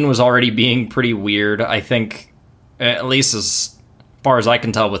 Ween was already being pretty weird. I think, at least as far as I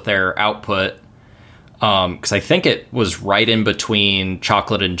can tell with their output. Because I think it was right in between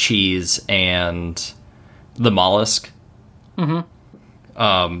Chocolate and Cheese and The Mollusk.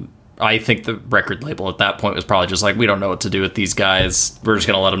 I think the record label at that point was probably just like, we don't know what to do with these guys. We're just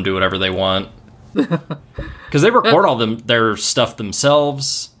going to let them do whatever they want. Because they record all their stuff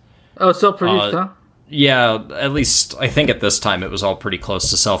themselves. Oh, self-produced, huh? Yeah, at least I think at this time it was all pretty close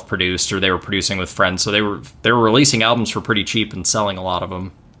to self-produced, or they were producing with friends. So they were releasing albums for pretty cheap and selling a lot of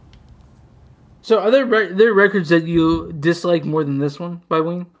them. So are there records that you dislike more than this one by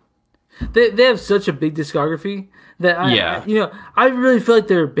Ween? They have such a big discography that I really feel like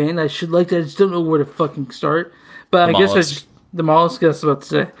they're a band I should like. I just don't know where to fucking start. But I guess the Mollusk. That's what I was about to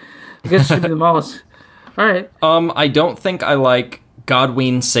say. I guess it should be the Mollusk. All right. I don't think I like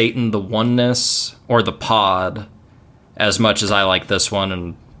Godween, Satan, The Oneness, or The Pod as much as I like this one,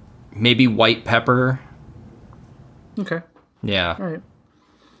 and maybe White Pepper. Okay. Yeah. All right.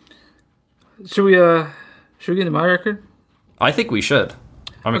 Should we get into my record? I think we should.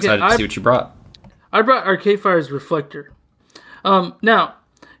 I'm excited to see what you brought. I brought Arcade Fire's Reflector. Now,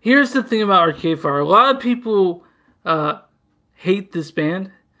 here's the thing about Arcade Fire. A lot of people hate this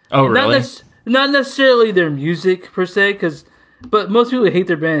band. Oh, really? Not necessarily their music per se, but most people who hate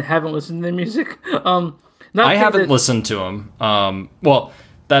their band and haven't listened to their music. I haven't listened to them. Well,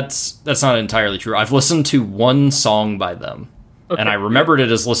 that's not entirely true. I've listened to one song by them. Okay. And I remembered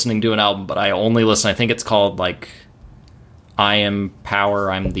it as listening to an album, but I only listen. I think it's called like "I Am Power,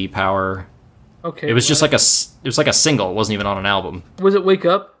 I'm the Power." Okay. It was just like a single. It wasn't even on an album. Was it "Wake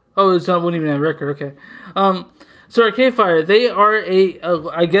Up"? Oh, it wasn't even a record. Okay. So Arcade Fire, they are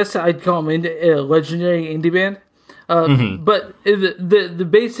I guess I'd call them a legendary indie band. But the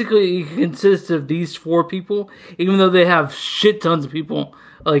basically it consists of these four people, even though they have shit tons of people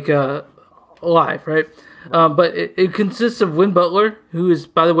like live, right? But it consists of Win Butler, who is,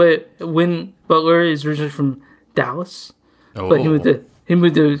 by the way, Win Butler is originally from Dallas, but he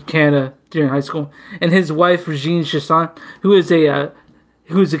moved to Canada during high school, and his wife Regine Chasson, who is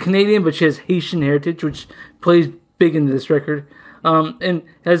a Canadian, but she has Haitian heritage, which plays big into this record, and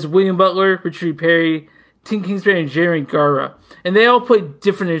has William Butler, Richard Perry, Tim Kingsbury, and Jerry Garra, and they all play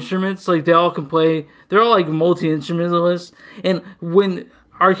different instruments. Like they all can play, they're all like multi-instrumentalists, and when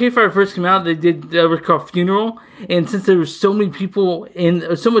Arcade Fire first came out, they did a record called Funeral, and since there were so many people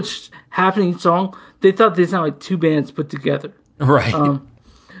and so much happening each song, they thought they sounded like two bands put together. Right.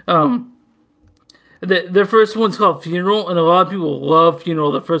 Their first one's called Funeral, and a lot of people love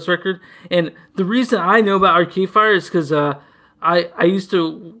Funeral, the first record. And the reason I know about Arcade Fire is because I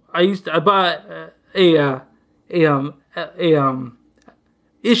bought a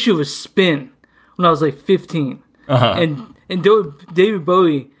issue of Spin when I was like 15, and David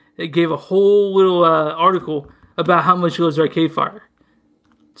Bowie gave a whole little article about how much he loves Arcade Fire.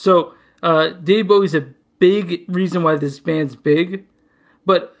 So David Bowie's a big reason why this band's big,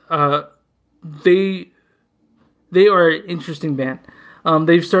 but they are an interesting band.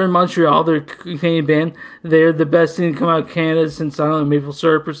 They've started in Montreal. They're a Canadian band. They're the best thing to come out of Canada since, I don't know, Maple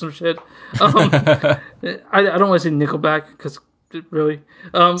Syrup or some shit. I don't want to say Nickelback, because really.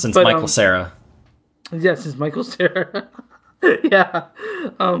 Since Michael Cera. Yeah, since Michael Cera. Yeah.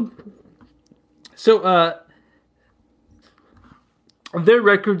 So their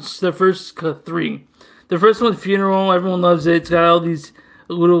records, the first three. The first one, Funeral, everyone loves it. It's got all these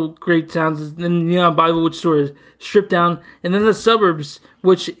little great sounds. And then Neon Bible, which sort of stripped down. And then The Suburbs,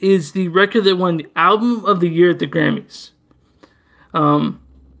 which is the record that won the Album of the Year at the Grammys. Called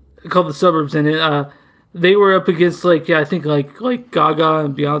The Suburbs. And they were up against, I think Gaga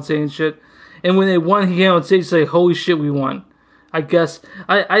and Beyonce and shit. And when they won, he came on stage and said, holy shit, we won. I guess.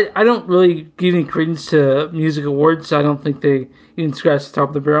 I don't really give any credence to music awards, so I don't think they even scratch the top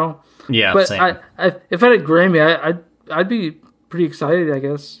of the barrel. Yeah, but same. If I had a Grammy, I'd be pretty excited, I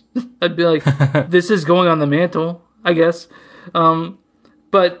guess. I'd be like, this is going on the mantle, I guess.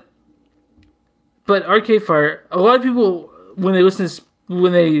 But Arcade Fire, a lot of people, when they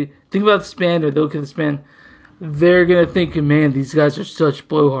think about this band or they look at this band, they're gonna think, man, these guys are such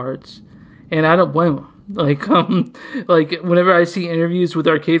blowhards, and I don't blame them. Whenever I see interviews with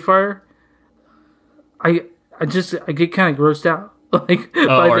Arcade Fire, I get kind of grossed out.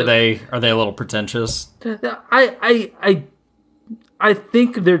 Are they a little pretentious? I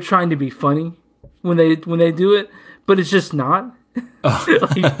think they're trying to be funny when they do it, but it's just not.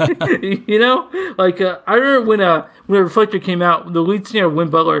 You know, I remember when Reflector came out, the lead singer Win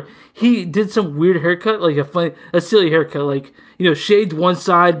Butler, he did some weird haircut, like a silly haircut, shaved one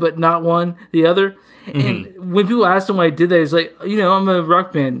side but not the other. And when people asked him why he did that, he's like, I'm a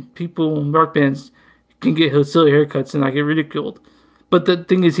rock band. People in rock bands can get silly haircuts and not get ridiculed. But the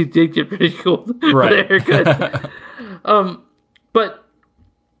thing is, he did get ridiculed for the haircut. But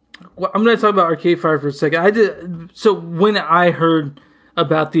I'm going to talk about Arcade Fire for a second. So when I heard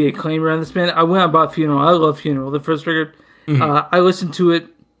about the acclaim around this band, I went out and bought Funeral. I love Funeral, the first record. I listened to it.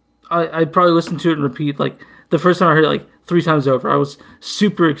 I probably listened to it and repeat. The first time I heard it 3 times over. I was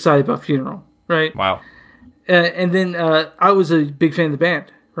super excited about Funeral. Right. Wow. And then I was a big fan of the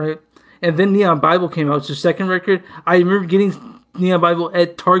band, right? And then Neon Bible came out. It's their second record. I remember getting Neon Bible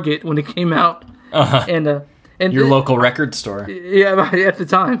at Target when it came out. And your local record store. Yeah, at the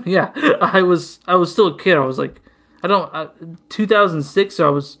time. Yeah, I was still a kid. I was 2006.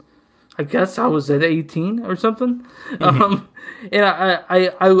 So I guess I was at 18 or something. And I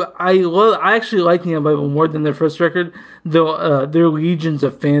actually like Neon Bible more than their first record, though their legions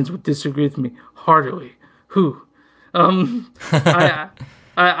of fans would disagree with me heartily. I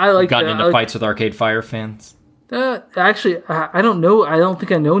like gotten into fights with Arcade Fire fans. Actually, I don't know. I don't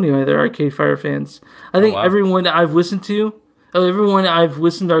think I know any other Arcade Fire fans. I think everyone I've listened to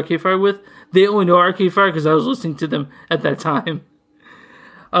Arcade Fire with, they only know Arcade Fire because I was listening to them at that time.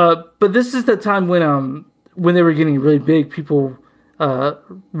 But this is the time when they were getting really big. People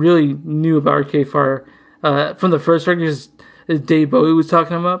really knew about Arcade Fire from the first record, as Dave Bowie was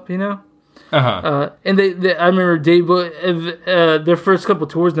talking about, and I remember Dave Bowie, their first couple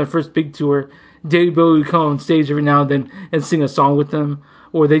tours and their first big tour, Dave Bowie would come on stage every now and then and sing a song with them,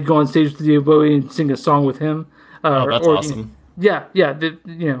 or they'd go on stage with Dave Bowie and sing a song with him. That's awesome. Yeah.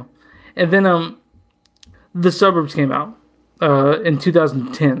 And then The Suburbs came out in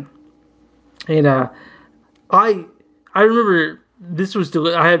 2010, and I remember this was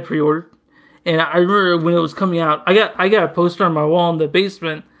I had pre-ordered, and I remember when it was coming out, I got a poster on my wall in the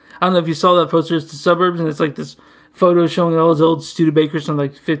basement. I don't know if you saw that poster. It's The Suburbs, and it's this photo showing all those old Studebakers from the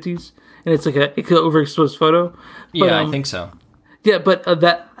 50s, and it's an overexposed photo. But, I think so. Yeah, but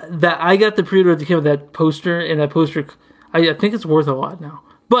that I got the pre-order that came with that poster, and that poster, I think it's worth a lot now.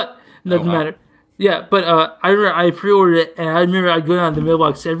 But doesn't matter. Yeah, but I remember I pre-ordered it, and I remember I'd go down to the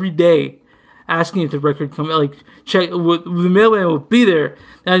mailbox every day, asking if the record come, check the mailman would be there,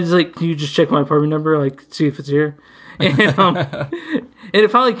 and I was like, can you just check my apartment number, see if it's here, and and it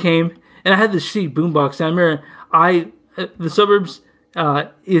finally came, and I had this shitty boombox, and I remember The Suburbs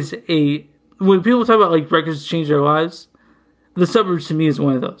is when people talk about records change their lives, The Suburbs to me is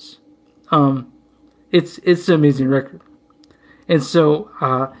one of those. It's an amazing record, and so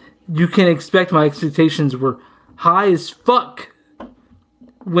you can expect my expectations were high as fuck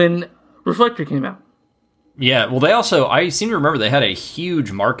when Reflector came out. Yeah, well, I seem to remember they had a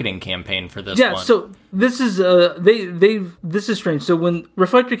huge marketing campaign for this one. So this is this is strange. So when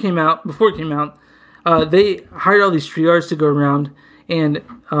Reflector came out, before it came out, they hired all these street artists to go around and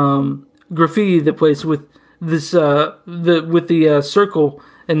graffiti the place with this the circle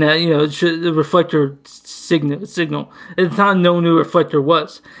and that the reflector signal. At the time, no one knew what Reflector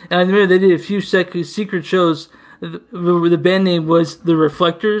was. And I remember they did a few secret shows. The band name was The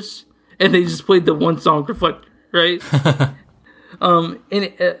Reflectors, and they just played the one song Reflector, right?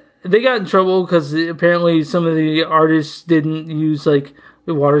 They got in trouble because apparently some of the artists didn't use like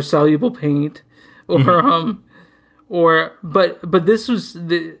the water soluble paint, but this was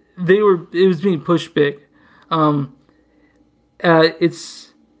it was being pushed big.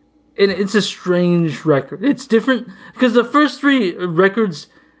 It's a strange record. It's different because the first three records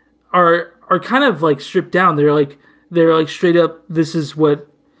are kind of like stripped down. They're like straight up. This is what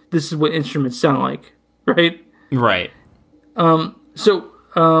instruments sound like, right? Right. So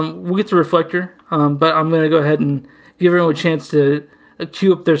we'll get to Reflector, but I'm gonna go ahead and give everyone a chance to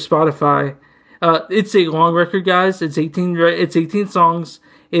queue up their Spotify. It's a long record, guys. It's 18 songs.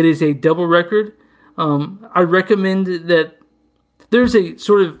 It is a double record. I recommend that there's a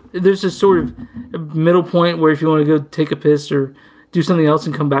sort of middle point where if you want to go take a piss or do something else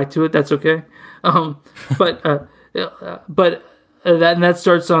and come back to it, that's okay. But that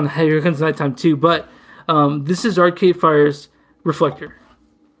starts on Hey, Here Comes Nighttime too. But this is Arcade Fire's Reflector.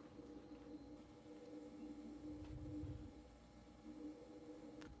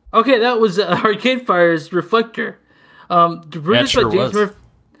 Okay, that was Arcade Fire's Reflector. Produced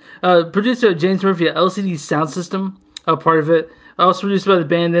by James Murphy at LCD Sound System, part of it. Also produced by the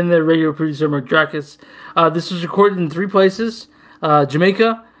band and the radio producer Mark Drakis. This was recorded in 3 places: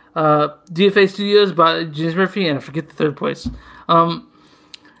 Jamaica, DFA Studios by James Murphy, and I forget the third place.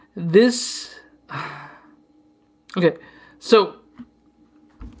 Okay, so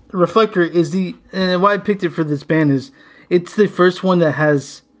Reflector is and why I picked it for this band is it's the first one that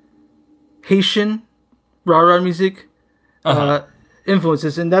has Haitian rah-rah music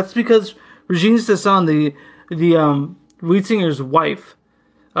influences, and that's because Regine Sasson, the lead singer's wife,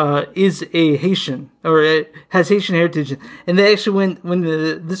 is a Haitian or has Haitian heritage, and they actually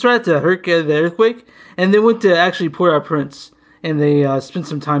this right after the earthquake, and they went to actually Port-au-Prince, and they spent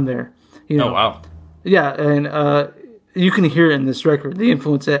some time there. Oh wow! Yeah, and you can hear it in this record the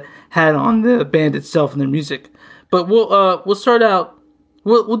influence it had on the band itself and their music. But we'll start out.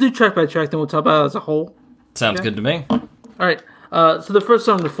 We'll do track by track, then we'll talk about it as a whole. Sounds good to me. All right. So the first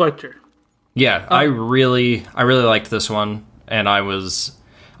song, Reflector. Yeah, I really liked this one, and I was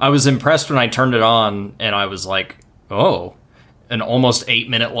impressed when I turned it on, and I was like, oh, an almost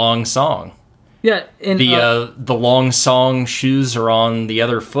 8-minute long song. Yeah, and the long song "Shoes Are on the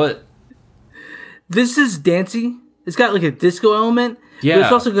Other Foot." This is dancey. It's got like a disco element. Yeah, but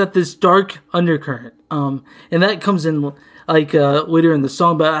it's also got this dark undercurrent. And that comes in like later in the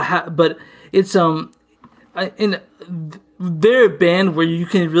song, but it's they're a band where you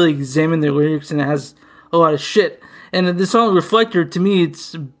can really examine their lyrics, and it has a lot of shit. And the song Reflector, to me,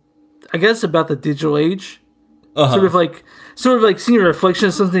 it's I guess about the digital age, sort of like seeing a reflection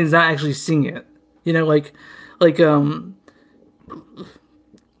of something that's not actually seeing it. Like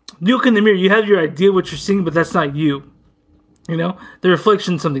you look in the mirror, you have your idea what you're seeing, but that's not you. The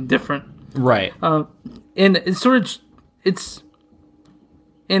reflection is something different, right? And it's sort of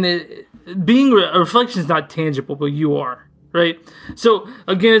being a reflection is not tangible, but you are, right? So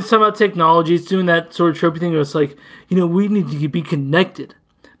again, it's talking about technology. It's doing that sort of tropey thing where it's like, we need to be connected,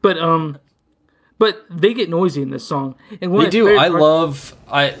 but they get noisy in this song. And they do.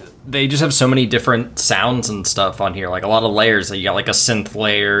 They just have so many different sounds and stuff on here, like a lot of layers. You got like a synth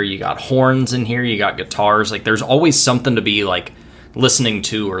layer, you got horns in here, you got guitars. Like there's always something to be like listening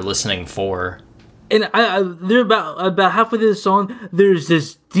to or listening for. And they're about halfway through the song. There's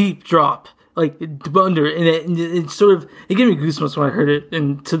this deep drop, like under, and it sort of it gave me goosebumps when I heard it,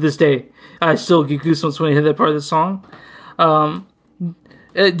 and to this day, I still get goosebumps when I hear that part of the song.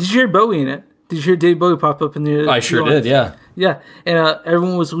 Did you hear Bowie in it? Did you hear Dave Bowie pop up in there? I sure did, yeah. Yeah, and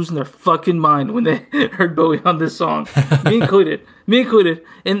everyone was losing their fucking mind when they heard Bowie on this song, me included.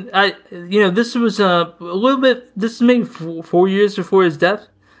 And this was a little bit. This is maybe 4 years before his death.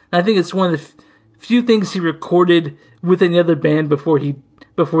 And I think it's one of the few things he recorded with any other band before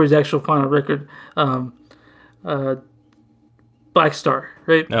his actual final record, Black Star,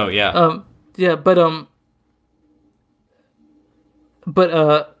 right? Oh yeah.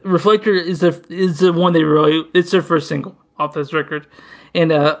 But Reflector is the one they really. It's their first single off this record,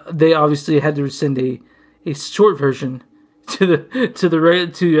 and they obviously had to send a short version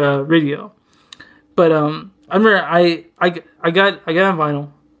to radio. But I remember I got on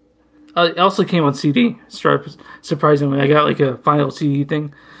vinyl. It also came on CD. Surprisingly, I got like a vinyl CD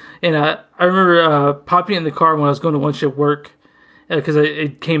thing, and I remember popping it in the car when I was going to one shift work because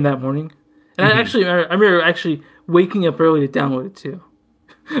it came that morning. And I remember actually waking up early to download it too.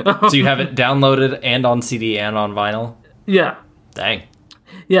 So you have it downloaded and on CD and on vinyl? Yeah. Dang.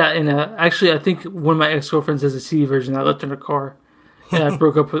 Yeah, and actually, I think one of my ex-girlfriends has a CD version I left in her car, and I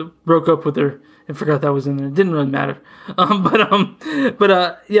broke up with her and forgot that was in there. It didn't really matter. I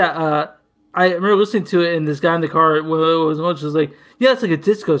remember listening to it, and this guy in the car was like, "Yeah, it's like a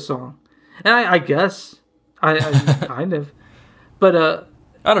disco song," and I guess I kind of, but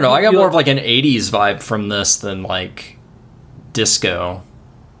I don't know. I got more of like an 80s vibe from this than like disco.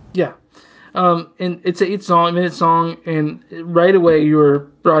 Yeah. And it's an 8-minute song, and right away you were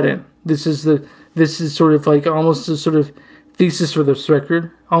brought in. This is sort of like almost a sort of thesis for this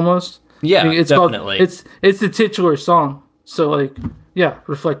record, almost. Yeah, it's definitely. It's the titular song, so like, yeah,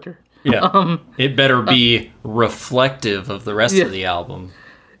 Reflector. Yeah, it better be reflective of the rest of the album.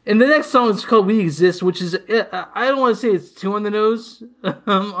 And the next song is called "We Exist," which is I don't want to say it's too on the nose.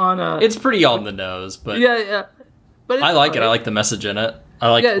 It's pretty on the nose, but yeah. But I like it. I like the message in it. I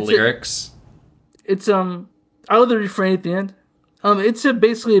like the lyrics. It's I love the refrain at the end. It's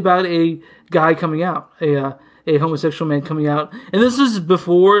basically about a guy coming out, a homosexual man coming out, and this is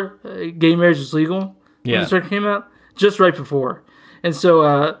before gay marriage was legal. When this record came out, just right before, and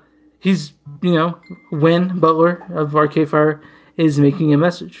so he's Win Butler of Arcade Fire is making a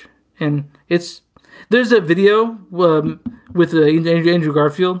message, and there's a video with Andrew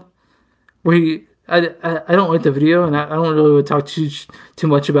Garfield where I don't like the video, and I don't really want to talk too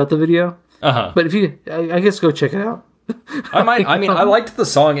much about the video. But if you, I guess go check it out. I might. I mean, I liked the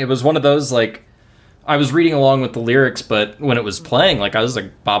song. It was one of those like I was reading along with the lyrics, but when it was playing, like I was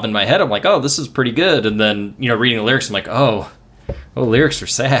like bobbing my head. I'm like, oh, this is pretty good. And then reading the lyrics, I'm like, oh, lyrics are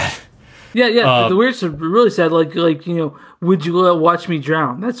sad. Yeah. The lyrics are really sad. Like would you watch me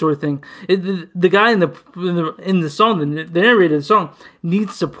drown? That sort of thing. The guy in the song, the narrator of the song,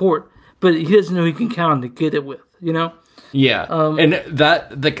 needs support, but he doesn't know he can count on to get it with. Yeah, and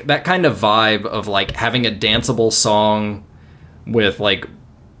that kind of vibe of like having a danceable song with like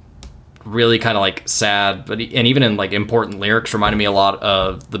really kind of like sad, and even in like important lyrics reminded me a lot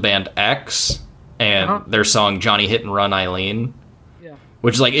of the band X and their song Johnny Hit and Run Eileen. Yeah,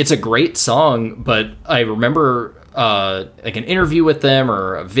 which is like it's a great song, but I remember like an interview with them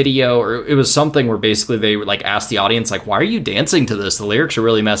or a video or it was something where basically they like asked the audience like, why are you dancing to this? The lyrics are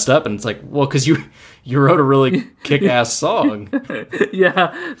really messed up, and it's like, well, because you wrote a really kick-ass song.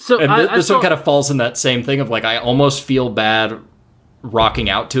 Yeah. So this one kind of falls in that same thing of like I almost feel bad rocking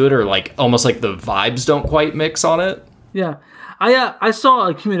out to it, or like almost like the vibes don't quite mix on it. Yeah. I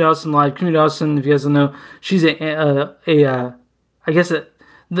saw Kimi Dawson live. Kimi Dawson, if you guys don't know, she's I guess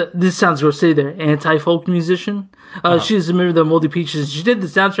this sounds gross to say there, anti-folk musician. She's a member of the Moldy Peaches. She did the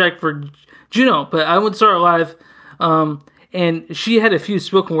soundtrack for Juno, but I went to saw her live. And she had a few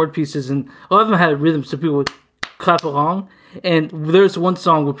spoken word pieces, and a lot of them had a rhythm, so people would clap along. And there's one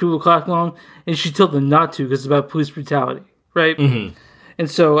song where people clap along, and she told them not to because it's about police brutality, right? Mm-hmm.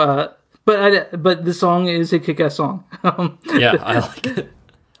 And so, but this song is a kick-ass song. Yeah, I like it.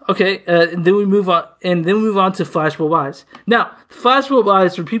 Okay, and then we move on, to Flashbulb Eyes. Now, Flashbulb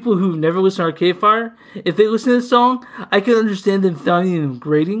Eyes, for people who've never listened to Arcade Fire, if they listen to this song, I can understand them finding them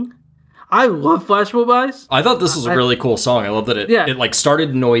grating. I love Flashbulb Eyes. I thought this was a really cool song. I love that it like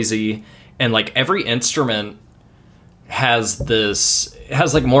started noisy, and like every instrument has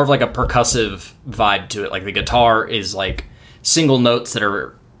like more of like a percussive vibe to it. Like the guitar is like single notes that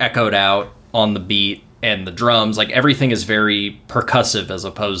are echoed out on the beat, and the drums, like everything is very percussive as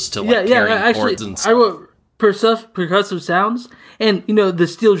opposed to like carrying chords and stuff. I wrote percussive sounds, and the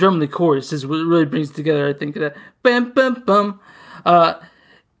steel drum in the chorus is what really brings together. I think that bam bam bum.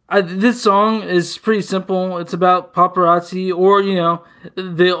 This song is pretty simple. It's about paparazzi, or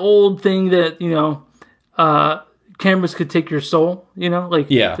the old thing that cameras could take your soul.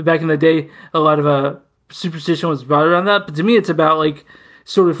 Back in the day, a lot of superstition was brought around that. But to me, it's about like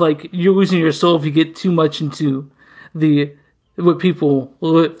sort of like you're losing your soul if you get too much into what people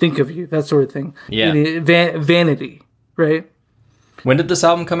think of you, that sort of thing. Yeah, vanity, right? When did this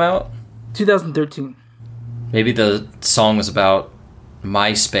album come out? 2013. Maybe the song was about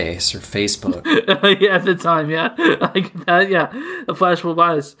MySpace or Facebook. Yeah, at the time, yeah. Like that, yeah. A Flashbulb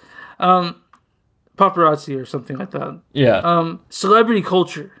Eyes. Paparazzi or something like that. Yeah. Celebrity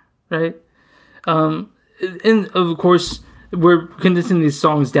culture, right? And of course, we're condensing these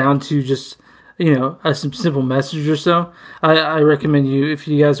songs down to just a simple message or so. I recommend you, if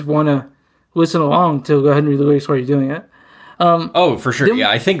you guys want to listen along, to go ahead and read the lyrics while you're doing it. Oh, for sure. Yeah,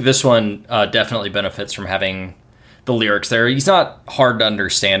 I think this one definitely benefits from having the lyrics there. He's not hard to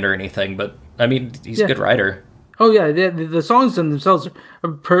understand or anything, but I mean, he's a good writer. Oh yeah, the songs themselves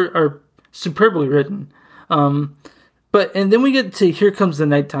are superbly written. And then we get to Here Comes the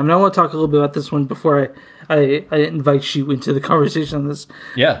Nighttime. And I want to talk a little bit about this one before I invite you into the conversation on this.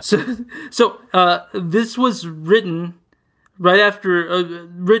 Yeah. So this was written right after,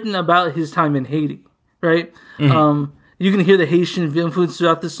 written about his time in Haiti, right? Mm-hmm. You can hear the Haitian influence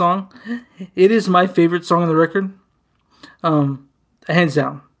throughout this song. It is my favorite song on the record, hands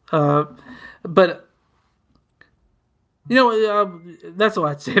down. But that's all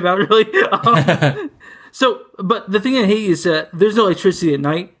I'd say about it, really. But the thing in Haiti is that there's no electricity at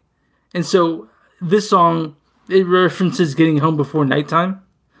night, and so this song, it references getting home before nighttime.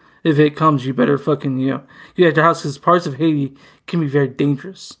 If it comes, you better fucking get out your house, because parts of Haiti can be very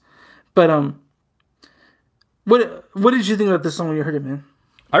dangerous. But what did you think about this song when you heard it, man?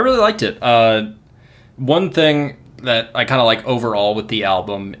 I really liked it. One thing that I kind of like overall with the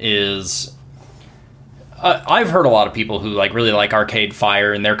album is I've heard a lot of people who like really like Arcade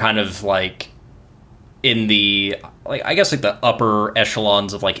Fire, and they're kind of like in the I guess the upper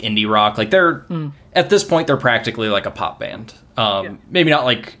echelons of like indie rock. Like they're at this point they're practically like a pop band. Maybe not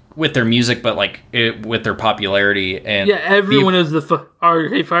like with their music, but like with their popularity. And everyone knows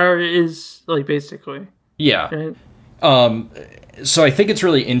Arcade Fire is like basically. Yeah. Right? So I think it's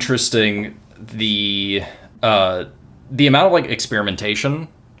really interesting the amount of like experimentation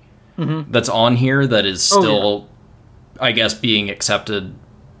that's on here that is still, I guess, being accepted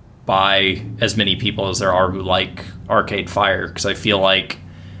by as many people as there are who like Arcade Fire, because I feel like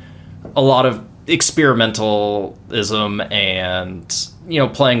a lot of experimentalism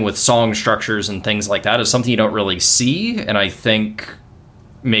and playing with song structures and things like that is something you don't really see, and I think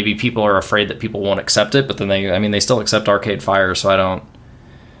maybe people are afraid that people won't accept it, but then they still accept Arcade Fire, so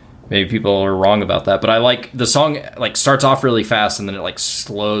maybe people are wrong about that. But I like the song, like starts off really fast and then it like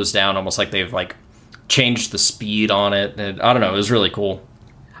slows down, almost like they've like changed the speed on it, and I don't know, it was really cool.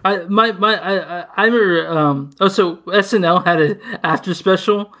 I remember so SNL had an after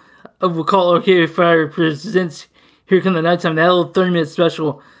special of we'll call Arcade Fire presents Here Come the Nighttime. That little 30-minute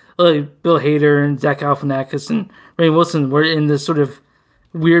special, like Bill Hader and Zach Galifianakis and Rainn Wilson were in this sort of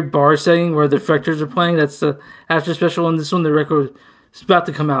weird bar setting where the Defectors are playing. That's the after special, and this one the record is about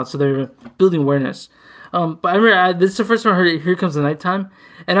to come out, so they're building awareness. But I remember this is the first time I heard it, Here Comes the Nighttime,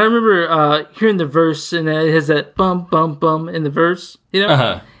 and I remember hearing the verse, and it has that bum bum bum in the verse,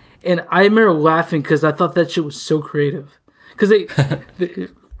 and I remember laughing because I thought that shit was so creative, because they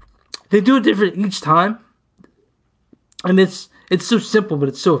do it different each time, and it's so simple, but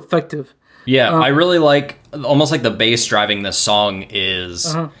it's so effective. Yeah, I really like, almost like the bass driving this song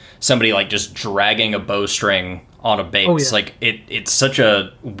is somebody like just dragging a bowstring on a bass. Oh, yeah. Like it's such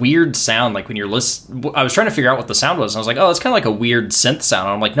a weird sound. Like when you're listening, I was trying to figure out what the sound was, and I was like, oh, it's kind of like a weird synth sound.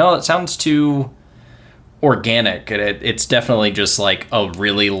 And I'm like, no, it sounds too organic. It's definitely just like a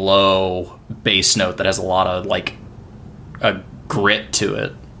really low bass note that has a lot of like a grit to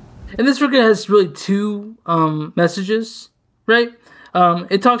it. And this record has really two messages, right?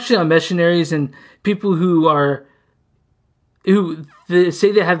 It talks shit on missionaries and people who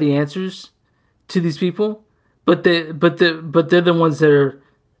say they have the answers to these people, but they're the ones that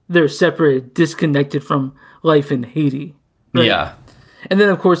they're separated, disconnected from life in Haiti. Right? Yeah. And then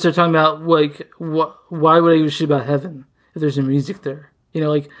of course they're talking about like why would I give a shit about heaven if there's no music there?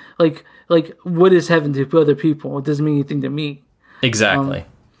 Like what is heaven to other people? It doesn't mean anything to me. Exactly.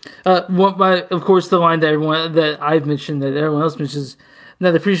 Of course, the line that I've mentioned, that everyone else mentions,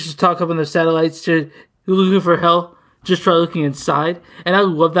 now the preachers talk up on their satellites to looking for hell, just try looking inside. And I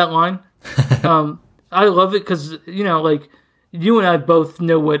love that line. I love it because, like, you and I both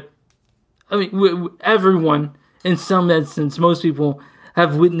know everyone, in some instance, most people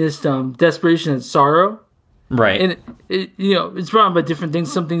have witnessed desperation and sorrow. Right. And, it's brought on by different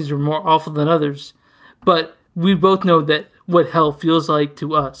things. Some things are more awful than others. But we both know that what hell feels like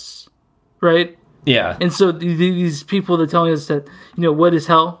to us, right? Yeah. And so these people that are telling us that, what is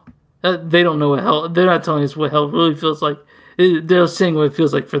hell? They don't know what hell. They're not telling us what hell really feels like. They're saying what it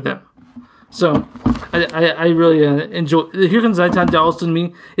feels like for them. So I really enjoy. Here Comes Nighttime. Also to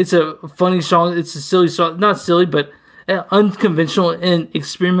me, it's a funny song. It's a silly song, not silly, but unconventional and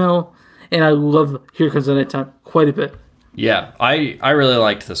experimental. And I love Here Comes the Nighttime quite a bit. Yeah, I really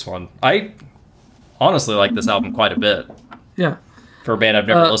liked this one. I honestly like this album quite a bit. Yeah. For a band I've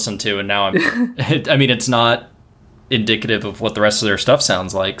never listened to, and now I'm. I mean, it's not indicative of what the rest of their stuff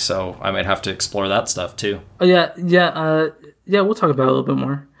sounds like. So I might have to explore that stuff too. Oh yeah, we'll talk about it a little bit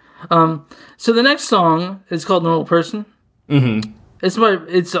more. So the next song is called "Normal Person." Mm-hmm. It's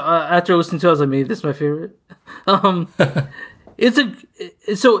after listening to it, I was like, maybe this is my favorite.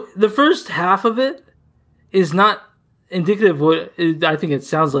 So the first half of it is not indicative of what I think it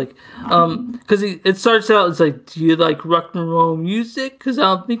sounds like. Because it starts out, it's like, do you like rock and roll music? Because I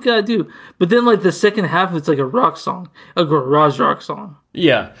don't think I do. But then like the second half, it's like a rock song, a garage rock song.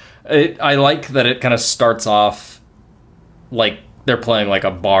 Yeah, I like that it kind of starts off like they're playing like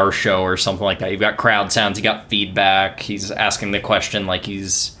a bar show or something like that. You've got crowd sounds, you got feedback. He's asking the question like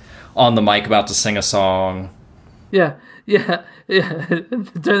he's on the mic about to sing a song. Yeah. Turn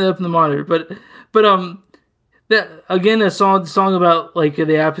it up in the monitor, but that again, a song about like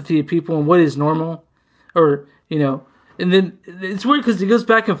the apathy of people and what is normal, or and then it's weird because he goes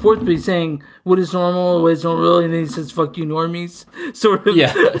back and forth, but he's saying what is normal, what is normal, and then he says "fuck you, normies," sort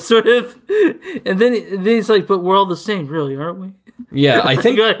of, and then he's like, "But we're all the same, really, aren't we?" Yeah, I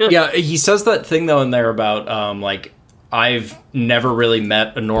think. Yeah, he says that thing though in there about like I've never really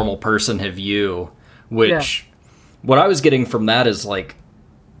met a normal person. Have you? Which what I was getting from that is like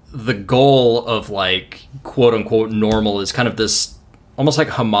the goal of like quote unquote normal is kind of this almost like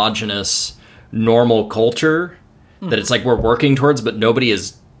homogenous normal culture that it's like we're working towards, but nobody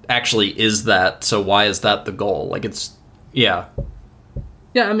is that. So why is that the goal? Like it's Yeah,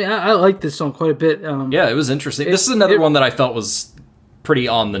 I mean, I like this song quite a bit. Yeah, it was interesting. This is another one that I felt was pretty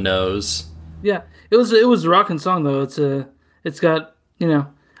on the nose. Yeah, it was a rocking song though. It's got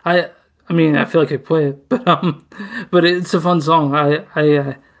I mean, I feel like I play it, but it's a fun song. I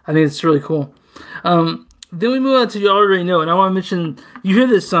think it's really cool. Then we move on to "You Already Know," and I want to mention you hear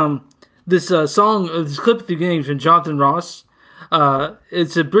this song, this clip at the beginning from Jonathan Ross.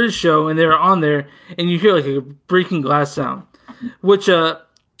 It's a British show, and they're on there, and you hear like a breaking glass sound, which when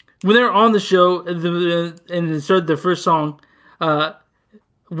they're on the show and they started their first song,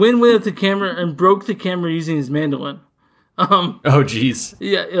 Win went up the camera and broke the camera using his mandolin. Oh, geez.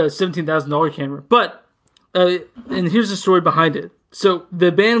 Yeah, $17,000 camera. But, and here's the story behind it. So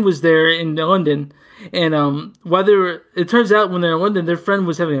the band was there in London, and it turns out when they're in London, their friend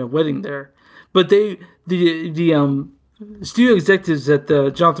was having a wedding there. But the studio executives at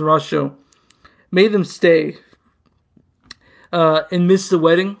the Jonathan Ross show made them stay and miss the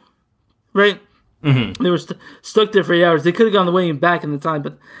wedding, right? Mm-hmm. They were stuck there for 8 hours. They could have gone the wedding back in the time,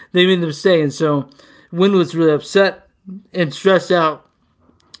 but they made them stay. And so Wynn was really upset and stressed out.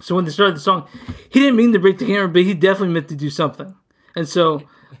 So when they started the song, he didn't mean to break the camera, but he definitely meant to do something. And so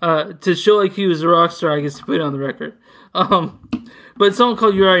to show like he was a rock star, I guess he put it on the record. But it's a song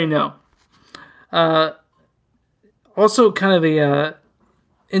called "You Already Know." Also kind of a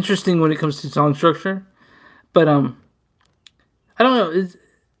interesting when it comes to song structure. But I don't know.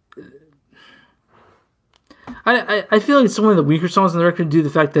 I feel like it's one of the weaker songs on the record due to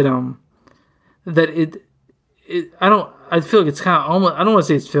the fact that I feel like it's kind of almost, I don't want to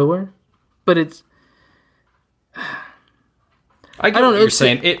say it's filler, but it's, I get what you're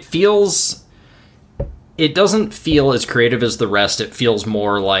saying. It doesn't feel as creative as the rest. It feels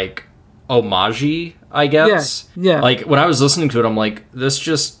more like homage-y, I guess. Yeah. Like when I was listening to it, I'm like, this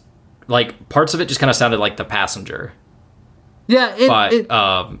just, like parts of it just kind of sounded like The Passenger. Yeah.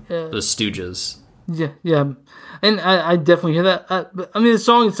 The Stooges. Yeah. And I definitely hear that. I mean, the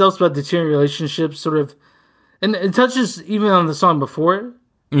song itself is about deteriorating relationships, sort of. And it touches even on the song before it.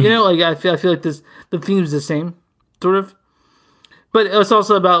 Mm-hmm. Like I feel like the theme's the same, sort of. But it's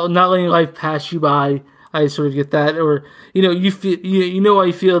also about not letting life pass you by. I sort of get that. Or, you feel why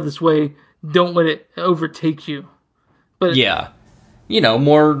you feel this way. Don't let it overtake you. But yeah.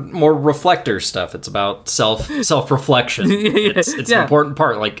 More reflector stuff. It's about self-reflection. It's an important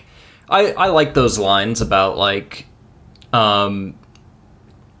part. Like I like those lines about like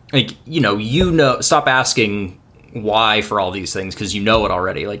stop asking why for all these things because you know it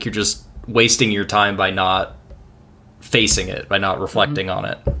already. Like you're just wasting your time by not facing it, by not reflecting on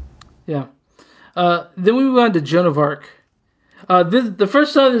it. Yeah. Then we move on to Joan of Arc. The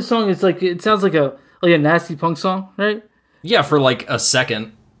first side of the song is like, it sounds like a nasty punk song, right? Yeah, for like a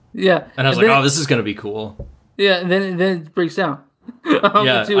second. Yeah. And I was like, oh, this is going to be cool. Yeah, and then it breaks down.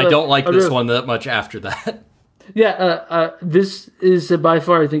 I don't like this one that much after that. Yeah, this is by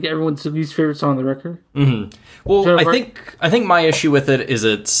far, I think, everyone's least favorite song on the record. Mm-hmm. Well, I think my issue with it is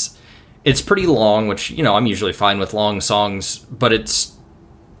it's pretty long, which I'm usually fine with long songs, but it's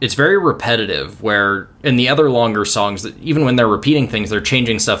very repetitive. Where in the other longer songs, that even when they're repeating things, they're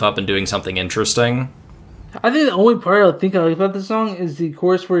changing stuff up and doing something interesting. I think the only part I think I like about the song is the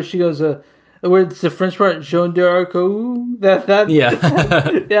chorus where she goes, where it's the French part, Jean d'Arc. That Yeah.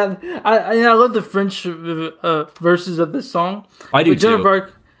 yeah. I love the French verses of this song. I do but Joan too. of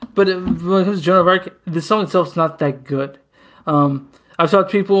Arc, when it comes to Joan of Arc, the song itself is not that good. I've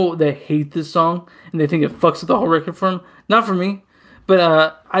talked to people that hate this song and they think it fucks with the whole record for them. Not for me,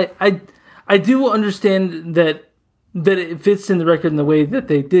 but I do understand that it fits in the record in the way that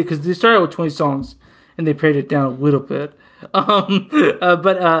they did, because they started with 20 songs and they pared it down a little bit.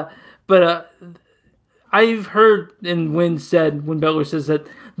 But I've heard, and Win Bettler says that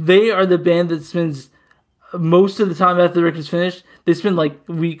they are the band that spends most of the time after the record's finished, they spend like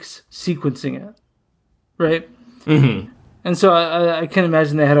weeks sequencing it, right? Mm-hmm. And so I can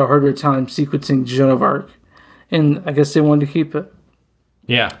imagine they had a harder time sequencing Joan of Arc, and I guess they wanted to keep it.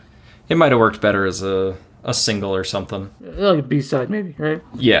 Yeah. It might have worked better as a single or something. Like a B-side maybe, right?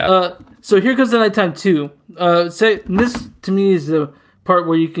 Yeah. So Here Comes the Nighttime 2. This, to me, is the part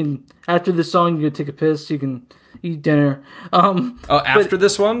where you can, after the song, you can take a piss, you can eat dinner. After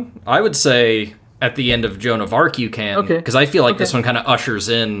this one, I would say at the end of Joan of Arc you can. Okay. Because I feel like this one kind of ushers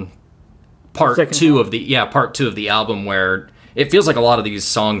in part two of the album, where it feels like a lot of these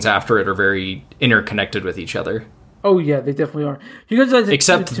songs after it are very interconnected with each other. Oh yeah, they definitely are.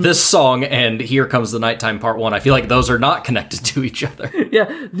 Except this song and Here Comes the Nighttime Part 1. I feel like those are not connected to each other. Yeah.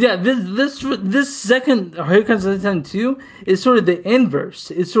 This second Here Comes the Nighttime 2 is sort of the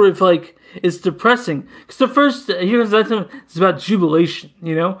inverse. It's sort of like, it's depressing. Because the first Here Comes the Nighttime is about jubilation,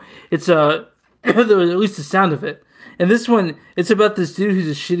 you know? It's at least the sound of it. And this one, it's about this dude who's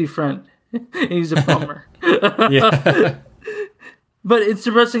a shitty friend. And he's a bummer. Yeah. But it's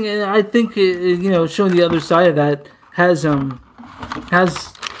depressing, and I think showing the other side of that has I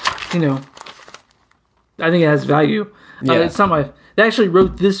think it has value. Yeah. It's not they actually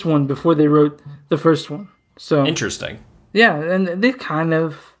wrote this one before they wrote the first one. So Interesting. yeah, and they kind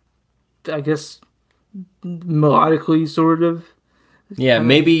of, I guess, melodically sort of. Yeah,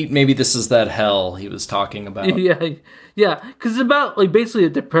 maybe this is that hell he was talking about. Yeah, because it's about like basically a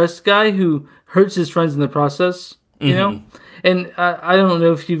depressed guy who hurts his friends in the process. You know. And I don't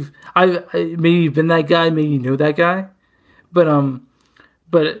know if maybe you've been that guy, maybe you know that guy,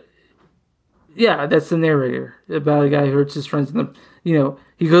 but yeah, that's the narrator about a guy who hurts his friends, and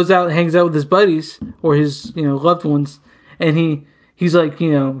he goes out and hangs out with his buddies or his loved ones, and he's like,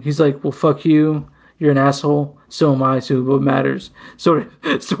 well, fuck you, you're an asshole, so am I, so what matters, sort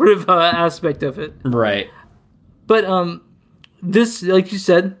of aspect of it, Right. But this, like you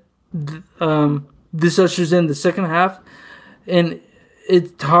said, this ushers in the second half. And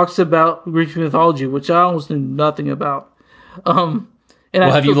it talks about Greek mythology, which I almost knew nothing about.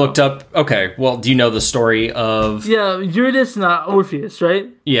 Have you looked up? Okay, well, do you know the story of? Yeah, Eurydice and Orpheus, right?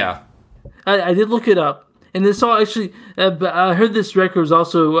 Yeah. I did look it up, and this all actually. But I heard this record was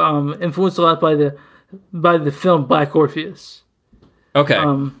also influenced a lot by the film Black Orpheus. Okay.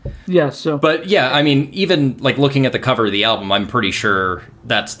 Yeah. So. But yeah, I mean, even like looking at the cover of the album, I'm pretty sure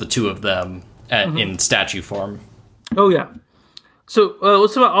that's the two of them in statue form. Oh yeah. So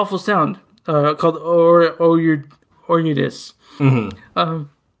let's talk about Awful Sound, called Eurydice. Mm-hmm.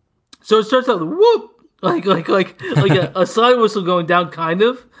 So it starts out with whoop, like a slide whistle going down, kind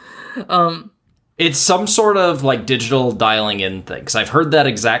of. It's some sort of like digital dialing in thing, because I've heard that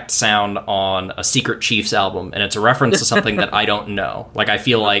exact sound on a Secret Chiefs album, and it's a reference to something that I don't know. Like I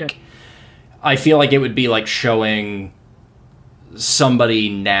feel like it would be like showing somebody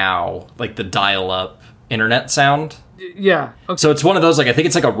now like the dial-up internet sound. Yeah. Okay. So it's one of those, like, I think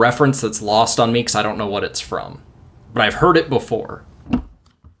it's like a reference that's lost on me because I don't know what it's from, but I've heard it before.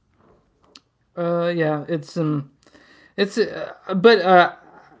 Yeah, but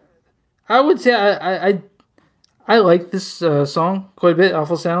I would say I like this song quite a bit.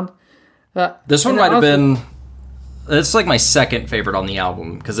 Awful Sound. This one might have been. It's like my second favorite on the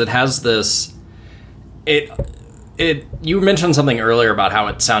album because it has this. You mentioned something earlier about how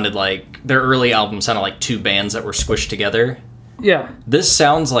it sounded like their early album sounded like two bands that were squished together. Yeah. This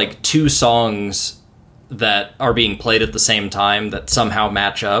sounds like two songs that are being played at the same time that somehow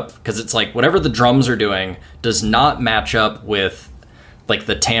match up, because it's like whatever the drums are doing does not match up with like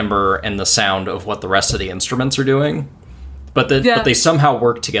the timbre and the sound of what the rest of the instruments are doing. But they somehow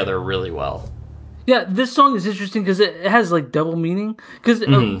work together really well. Yeah, this song is interesting because it has like double meaning. Because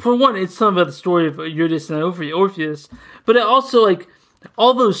for one, it's something about the story of Eurydice and Orpheus, but it also like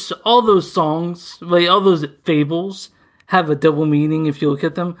all those songs, like all those fables, have a double meaning if you look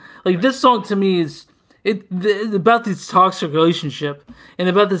at them. Like this song to me is about this toxic relationship and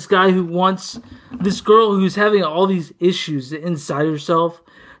about this guy who wants this girl who's having all these issues inside herself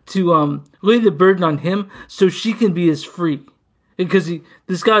to lay the burden on him so she can be as free. because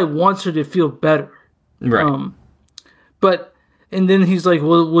this guy wants her to feel better. Right. But and then he's like,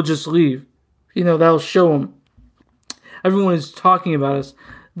 "Well, we'll just leave." That'll show him. Everyone is talking about us.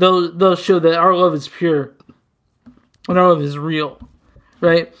 They'll show that our love is pure and our love is real,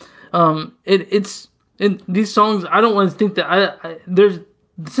 right? It's in these songs. I don't want to think that there's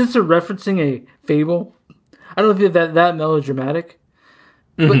since they're referencing a fable. I don't think that melodramatic,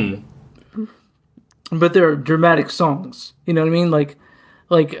 but they're dramatic songs. You know what I mean?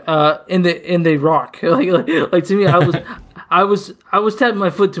 And they rock. Like to me, I was tapping my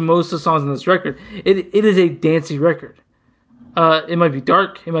foot to most of the songs on this record. It is a dancey record. It might be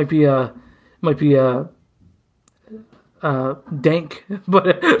dark. It might be dank,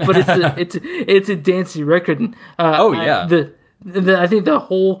 but it's a dancey record. And, Oh yeah. I think the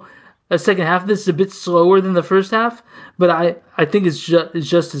whole second half of this is a bit slower than the first half, but I think it's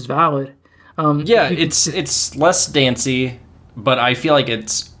just as valid. Yeah, it's less dancey, but I feel like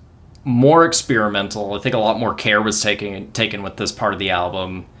it's more experimental. I think a lot more care was taken with this part of the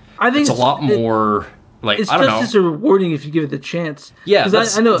album. I think it's a lot more like, it's I don't just know. as rewarding if you give it the chance. Yeah,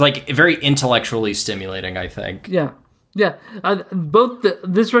 'Cause I know, like very intellectually stimulating, I think. yeah, yeah. Both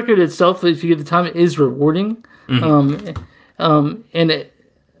this record itself, if you give the time, is rewarding. And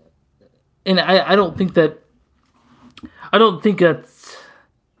I don't think that. I don't think that's.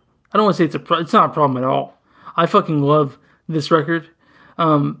 I don't want to say it's not a problem at all. I fucking love this record,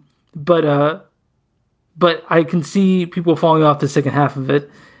 but I can see people falling off the second half of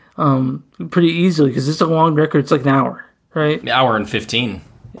it pretty easily because it's a long record. It's like an hour, right? Hour and 15.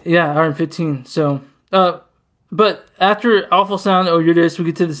 Yeah, hour and 15. So, but after Awful Sound, Oh Eurydice, we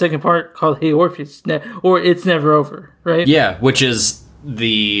get to the second part called Hey Orpheus, or It's Never Over, right? Yeah, which is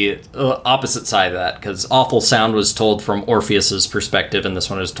the opposite side of that, because Awful Sound was told from Orpheus's perspective, and this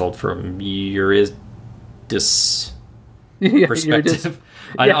one is told from Eurydice' perspective.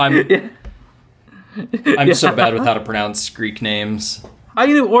 I'm so bad with how to pronounce Greek names. I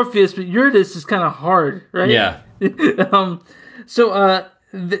can do Orpheus, but Eurydice is kind of hard, right? Yeah. So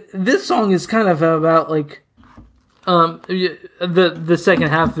this song is kind of about like the second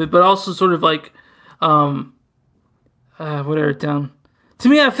half of it, but also sort of like whatever it down. To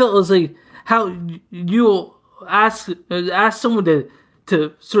me, I felt it was like how you'll ask someone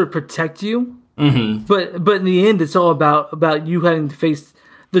to sort of protect you, but in the end, it's all about you having to face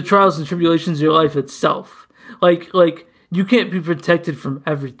the trials and tribulations of your life itself. Like you can't be protected from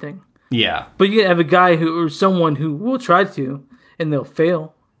everything. Yeah. But you can have a guy or someone who will try to, and they'll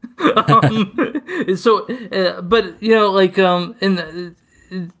fail. But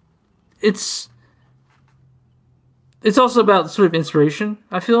it's also about sort of inspiration.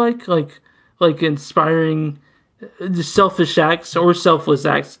 I feel like inspiring selfish acts or selfless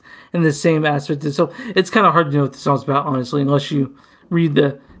acts in the same aspect. So it's kind of hard to know what the song's about, honestly, unless you read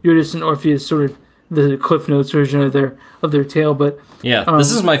the Eurydice and Orpheus sort of the Cliff Notes version of their tale. But yeah,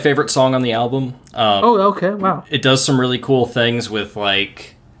 this is my favorite song on the album. Okay, wow. It does some really cool things with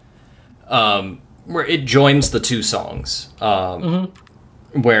like where it joins the two songs.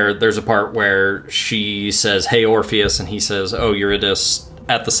 Where there's a part where she says, "Hey Orpheus," and he says, "Oh Eurydice,"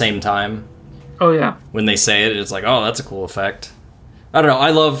 at the same time. Oh yeah. When they say it, it's like, oh, that's a cool effect. I don't know. I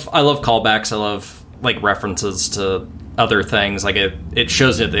love callbacks. I love like references to other things. Like it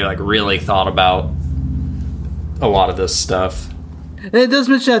shows that they like really thought about a lot of this stuff. And it does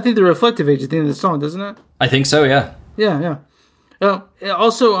mention, I think, the reflective age at the end of the song, doesn't it? I think so. Yeah. Yeah.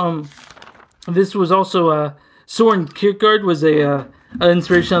 Also, this was also Soren Kierkegaard was an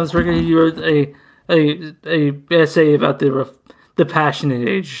inspiration on this record. He wrote a essay about the passionate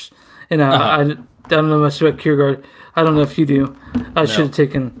age, and I don't know much about Kierkegaard. I don't know if you do. I should have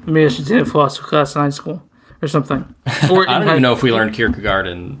taken a philosophy class in high school or something. Or I don't even know if we learned Kierkegaard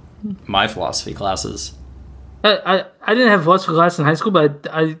in my philosophy classes. I didn't have philosophy class in high school, but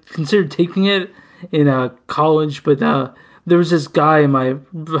I considered taking it in college. But there was this guy in my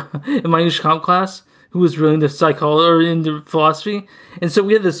English comp class who was really into psychology or into philosophy, and so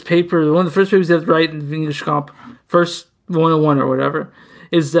we had this paper. One of the first papers we had to write in English comp, first 101 or whatever,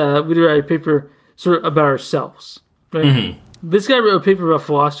 is we had to write a paper sort of about ourselves. Right? Mm-hmm. This guy wrote a paper about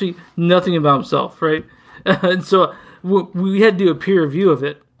philosophy, nothing about himself, right? And so we had to do a peer review of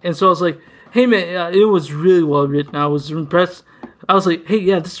it, and so I was like, hey man, it was really well written. I was impressed. I was like, hey,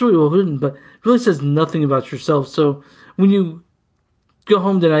 yeah, this is really well written, but it really says nothing about yourself. So when you go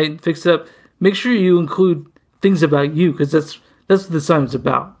home tonight and fix it up, make sure you include things about you, because that's what the assignment's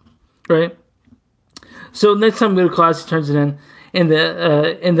about, right? So next time we go to class, he turns it in, and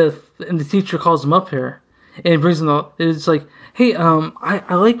the teacher calls him up here, and he brings him up. It's like, hey,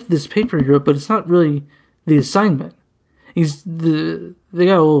 I like this paper you wrote, but it's not really the assignment. They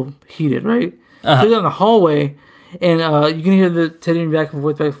got a little heated, right? So they got in the hallway, and you can hear the tettering back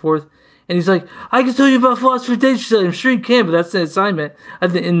and forth. And he's like, I can tell you about philosophy today. She said, I'm sure you can, but that's the assignment.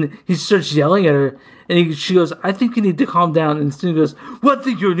 And he starts yelling at her. And she goes, I think you need to calm down. And the student goes, well, I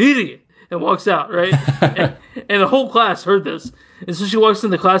think you're an idiot. And walks out, right? and the whole class heard this. And so she walks in,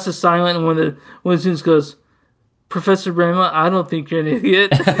 the class is silent. And one of the students goes, Professor Brahma, I don't think you're an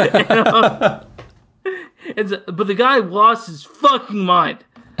idiot. But the guy lost his fucking mind.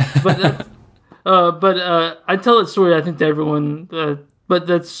 But I tell that story, I think, to everyone. But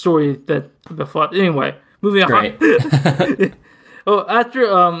that's a story that the fought. Anyway, moving on. Oh, after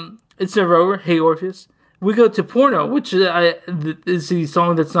It's Never Over, Hey Orpheus, we go to Porno, which is the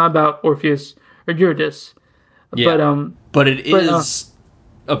song that's not about Orpheus or Eurydice. Yeah, but it is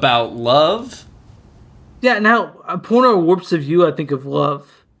about love. Yeah, now Porno warps the view, I think, of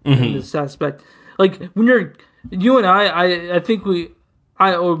love in this aspect. Like when you and I think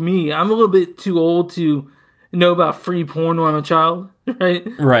I'm a little bit too old to know about free porn when I'm a child, right?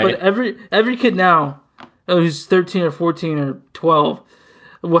 Right. But every kid now who's 13 or 14 or 12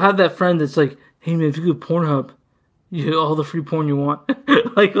 will have that friend that's like, hey man, if you go to Pornhub, you get all the free porn you want.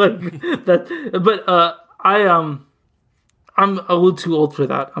 like that. But I'm a little too old for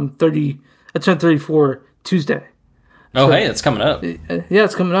that. I'm 30. I turned 34 Tuesday. Oh, so, hey, it's coming up. Yeah,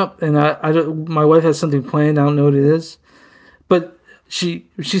 it's coming up, and I don't, my wife has something planned. I don't know what it is, but she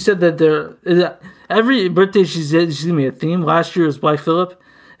said that every birthday she's giving me a theme. Last year was Black Phillip,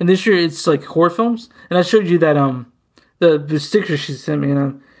 and this year it's like horror films. And I showed you that the sticker she sent me, and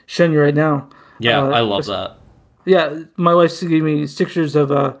I'm showing you right now. Yeah, I love that. Yeah, my wife's giving me stickers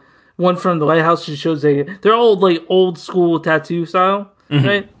of one from the Lighthouse. She shows they're all like old school tattoo style,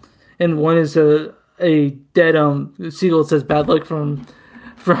 right? And one is a dead seagull that says "Bad Luck" from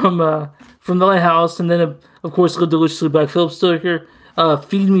the Lighthouse, and then of course Live Deliciously Black Phillip sticker.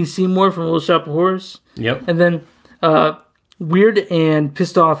 Feed Me Seymour from Little Shop of Horrors. Yep. And then Weird and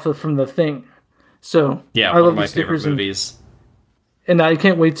Pissed Off from The Thing. So yeah, I love one of my the stickers favorite movies. And I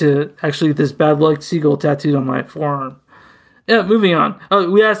can't wait to actually get this Bad Luck seagull tattooed on my forearm. Yeah, moving on.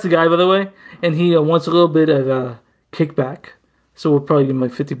 We asked the guy, by the way, and he wants a little bit of kickback. So we'll probably give him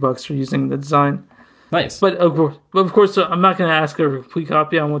like $50 for using the design. Nice. But of course, I'm not going to ask a complete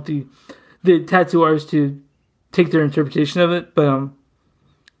copy. I want the tattoo artist to take their interpretation of it. But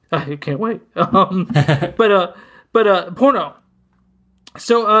I can't wait. But Porno.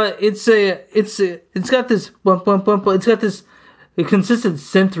 So it's got this bump bump bump. It's got this consistent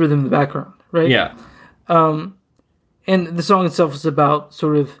synth rhythm in the background, right? Yeah. And the song itself is about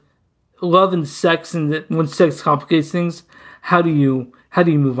sort of love and sex, and when sex complicates things, how do you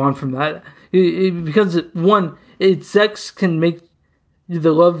move on from that? Because sex can make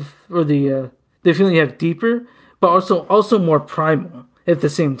the love or the feeling you have deeper, but also more primal at the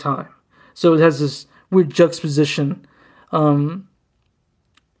same time. So it has this weird juxtaposition. And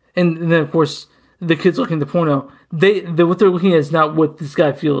then of course the kids looking at the porno, what they're looking at is not what this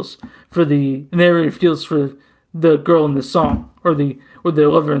guy feels for the narrator feels for the girl in this song or the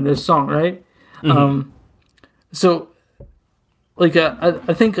lover in this song, right? So like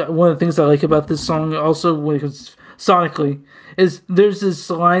I think one of the things I like about this song also when it comes sonically is there's this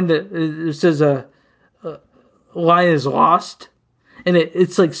line that it says line is lost, and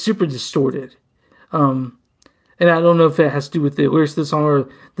it's like super distorted. And I don't know if it has to do with the lyrics of the song or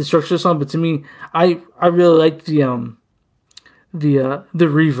the structure of the song, but to me, I really like the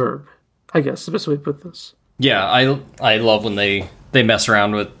reverb. I guess the best way to put this. Yeah, I love when they mess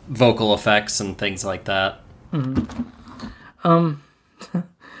around with vocal effects and things like that. I don't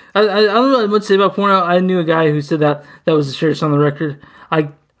know much to say about Porno. I knew a guy who said that was the shortest on the record.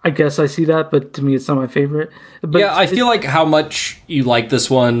 I guess I see that, but to me, it's not my favorite. But yeah, I feel like how much you like this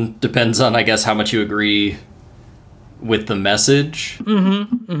one depends on, I guess, how much you agree with the message. I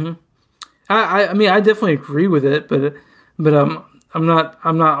mean, I definitely agree with it, but I'm not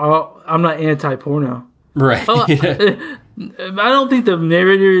anti-porno. Right. I don't think the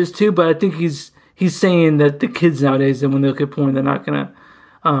narrator is too, but I think he's saying that the kids nowadays, and when they look at porn, they're not gonna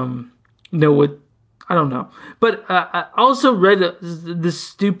know what. I don't know. But I also read this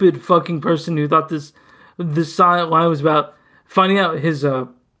stupid fucking person who thought this silent line was about finding out his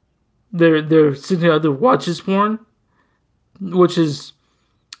their significant other watches porn, which is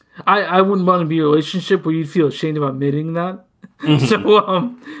I wouldn't want to be in a relationship where you'd feel ashamed about admitting that.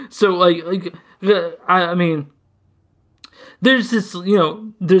 So I mean, there's this,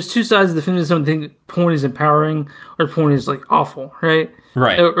 there's two sides of the feminism. I think porn is empowering or porn is like awful, right?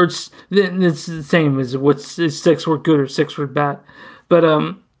 Right. Or it's the same as is sex work good or sex work bad. But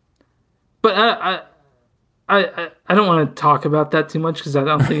I I don't want to talk about that too much because I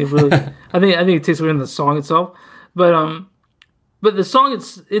don't think it really. I think it takes away from the song itself. But the song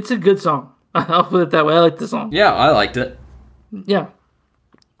it's a good song. I'll put it that way. I like the song. Yeah, I liked it. Yeah,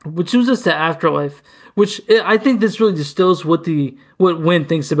 which moves us to Afterlife, which I think this really distills what Win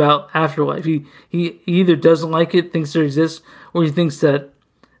thinks about Afterlife. He either doesn't like it, thinks there exists, or he thinks that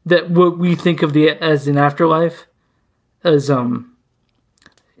what we think of as an afterlife is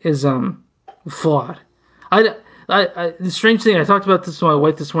flawed. The strange thing, I talked about this to my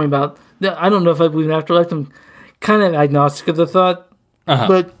wife this morning about, I don't know if I believe in afterlife. I'm kind of agnostic of the thought,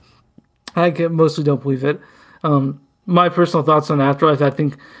 but I mostly don't believe it. My personal thoughts on afterlife, I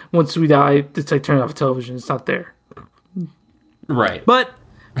think once we die, it's like turning off a television. It's not there. Right. But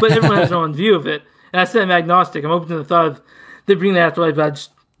everyone has their own view of it. And I said I'm agnostic. I'm open to the thought of they bring the afterlife, but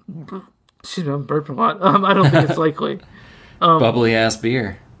I'm burping a lot. I don't think it's likely. Bubbly ass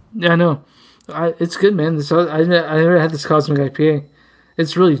beer. Yeah, I know. It's good, man. I never had this Cosmic IPA.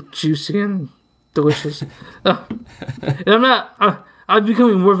 It's really juicy and delicious. And I'm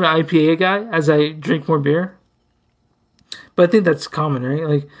becoming more of an IPA guy as I drink more beer. But I think that's common,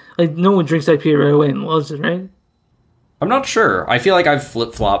 right? Like no one drinks IPA right away and loves it, right? I'm not sure. I feel like I've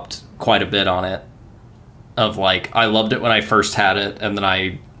flip-flopped quite a bit on it. Of like, I loved it when I first had it, and then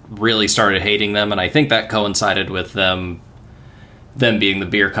I really started hating them, and I think that coincided with them being the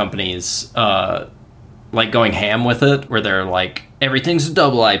beer companies, like going ham with it, where they're like, everything's a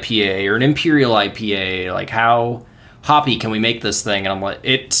double IPA or an imperial IPA, like how hoppy can we make this thing? And I'm like,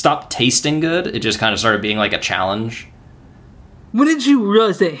 it stopped tasting good. It just kind of started being like a challenge. When did you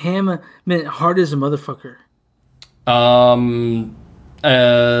realize that ham meant hard as a motherfucker?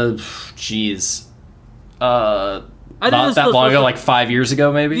 Jeez. I Not that long ago, like 5 years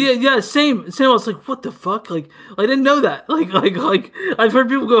ago, maybe. Yeah, same. I was like, what the fuck? Like, I didn't know that. Like, I've heard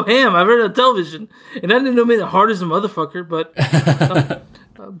people go ham. I've heard it on television, and I didn't know it made it hard as a motherfucker. But,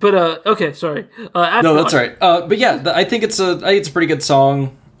 okay, sorry. No, that's all right. But yeah, I think it's a pretty good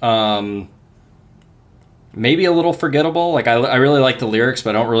song. Maybe a little forgettable. Like, I really like the lyrics,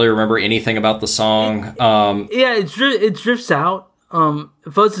 but I don't really remember anything about the song. Yeah, it drifts out, it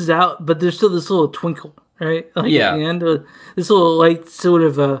fuzzes out, but there's still this little twinkle. Right? Like yeah. At the end, this little light sort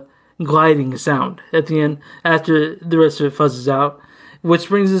of gliding sound at the end after the rest of it fuzzes out. Which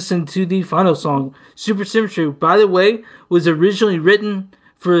brings us into the final song, Supersymmetry. By the way, was originally written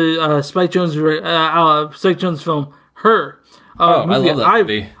for Spike Jonze film Her. I love that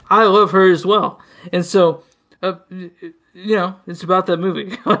movie. I love Her as well. And so, it's about that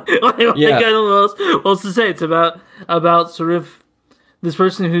movie. I don't know what else to say. It's about sort of this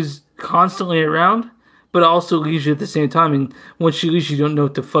person who's constantly around, but also leaves you at the same time. And once she leaves, you don't know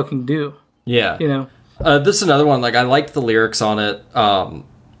what to fucking do. Yeah. You know? This is another one. Like, I liked the lyrics on it.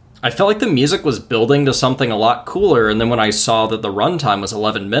 I felt like the music was building to something a lot cooler. And then when I saw that the runtime was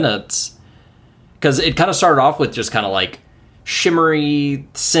 11 minutes, because it kind of started off with just kind of like shimmery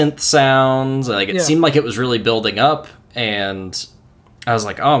synth sounds. Like, it seemed like it was really building up. And I was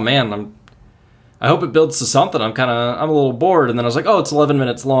like, oh man, I hope it builds to something. I'm a little bored. And then I was like, oh, it's 11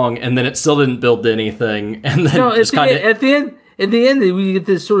 minutes long. And then it still didn't build to anything. And then at the end, we get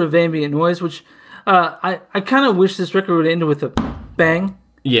this sort of ambient noise, which I kind of wish this record would end with a bang.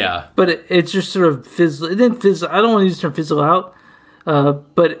 Yeah. But it just sort of fizzled. It didn't fizzle. I don't want to use the term fizzle out.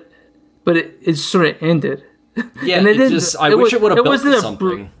 But it sort of ended. Yeah. And I wish it would have built to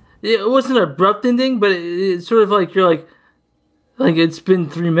something. It wasn't an abrupt ending, but it's sort of like you're like it's been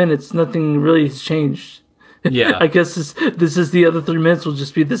 3 minutes, nothing really has changed. Yeah. I guess this is the other 3 minutes will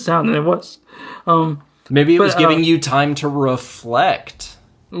just be the sound, and it was. Maybe it was giving you time to reflect.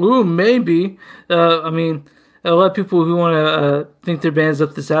 Ooh, maybe. I mean, a lot of people who want to think their band's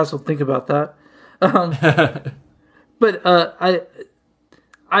up this ass will think about that. But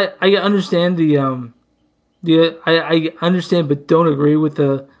I understand I understand, but don't agree with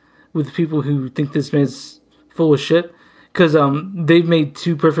the people who think this band's full of shit. Because they've made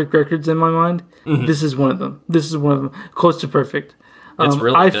 2 perfect records in my mind. Mm-hmm. This is one of them. Close to perfect. It's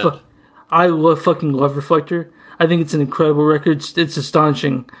really good. I fucking love Reflector. I think it's an incredible record. It's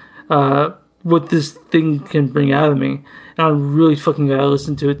astonishing what this thing can bring out of me. And I'm really fucking glad I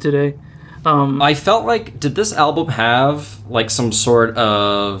listened to it today. I felt like, did this album have like some sort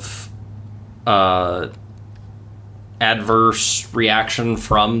of adverse reaction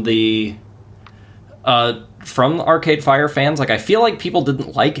from the Arcade Fire fans? Like, I feel like people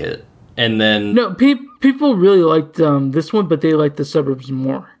didn't like it, and then people really liked this one, but they liked the Suburbs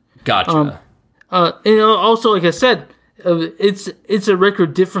more. Gotcha. And also, like I said, it's a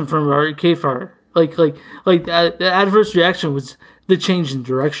record different from Arcade Fire. Like the adverse reaction was the change in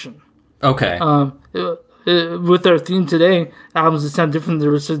direction. Okay. with our theme today, albums that sound different than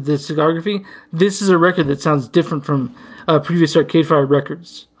the rest of the discography, this is a record that sounds different from previous Arcade Fire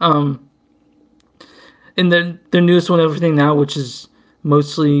records. And then their newest one, Everything Now, which is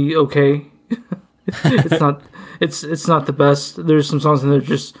mostly okay. It's not the best. There's some songs in there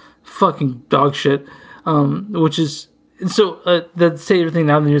just fucking dog shit. Which is so that Say Everything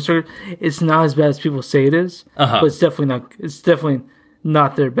Now, the newest record, it's not as bad as people say it is. But it's definitely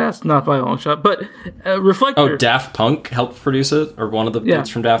not their best, not by a long shot. But Reflector. Oh, Daft Punk helped produce it, or one of the dudes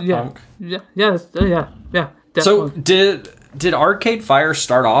from Daft Punk. Yeah. Daft so Punk. did Arcade Fire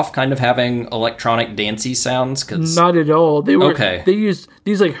start off kind of having electronic dancey sounds? Not at all. They were okay. They used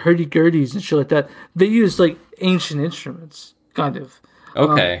these like hurdy-gurdies and shit like that. They used like ancient instruments, kind of.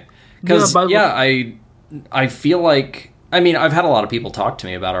 Okay. Because I feel like, I mean, I've had a lot of people talk to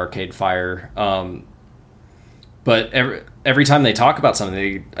me about Arcade Fire, but every time they talk about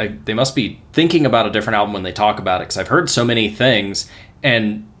something, they must be thinking about a different album when they talk about it, because I've heard so many things,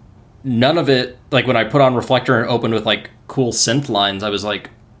 and none of it, like when I put on Reflector and opened with like cool synth lines, I was like,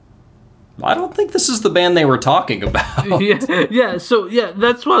 I don't think this is the band they were talking about. So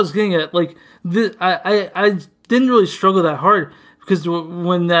that's what I was getting at. Like, I didn't really struggle that hard, because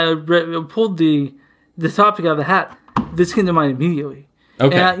when I pulled the topic out of the hat, this came to mind immediately.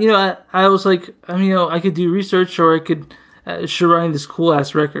 Okay. And I was like, I could do research, or I could shrine this cool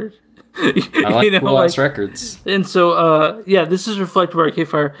ass record. I like cool ass records. And so, this is Reflector by Arcade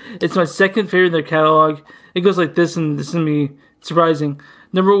Fire. It's my second favorite in their catalog. It goes like this, and this is gonna be surprising.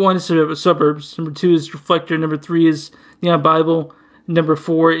 Number 1 is Suburbs. Number 2 is Reflector. Number 3 is Neon Bible. Number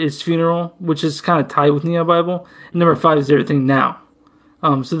 4 is Funeral, which is kind of tied with Neon Bible. And number 5 is Everything Now.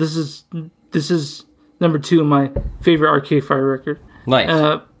 So this is number 2 of my favorite Arcade Fire record. Nice.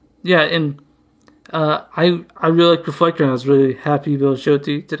 I really like Reflector, and I was really happy to be able to show it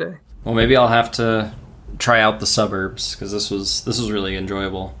to you today. Well, maybe I'll have to try out the Suburbs, because this was really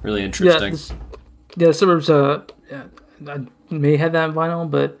enjoyable, really interesting. Suburbs. I may have that in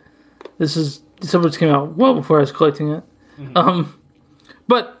vinyl, but the Suburbs came out well before I was collecting it. Mm-hmm.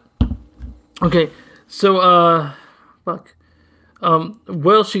 But okay, so fuck.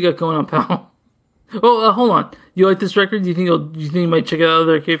 What else you got going on, pal? Oh, hold on. You like this record? Do you think you might check out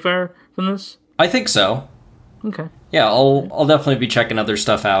other Arcade Fire from this? I think so. Okay. Yeah, I'll definitely be checking other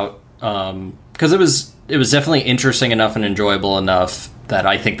stuff out. Because it was definitely interesting enough and enjoyable enough that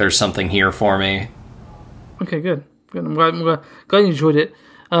I think there's something here for me. Okay, good. I'm glad you enjoyed it.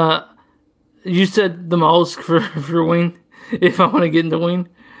 You said the mollusk for Wayne, if I want to get into Wayne.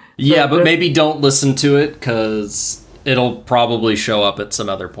 Yeah, but maybe don't listen to it, because it'll probably show up at some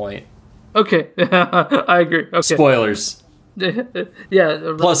other point. Okay, I agree. Okay. Spoilers.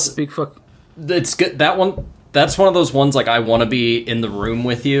 Yeah. Plus, big fuck. It's good. That's one of those ones, like, I want to be in the room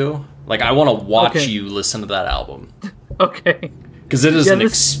with you. Like, I want to watch you listen to that album. Okay. Because it is an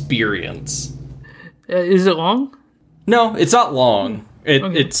experience. Is it long? No, it's not long.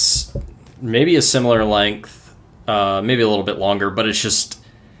 It's maybe a similar length, maybe a little bit longer, but it's just,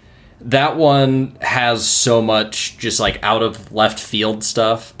 that one has so much just like out of left field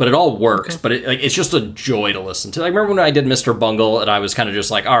stuff, but it all works. But it's just a joy to listen to. I remember when I did Mr. Bungle, and I was kind of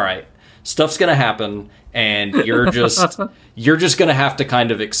just like, all right, stuff's gonna happen, and you're just gonna have to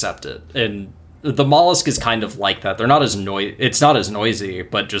kind of accept it. And the Mollusk is kind of like that. They're not as it's not as noisy,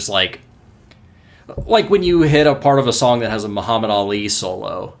 but just like when you hit a part of a song that has a Muhammad Ali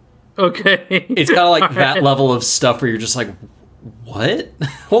solo. Okay. It's kind of like that level of stuff where you're just like, what?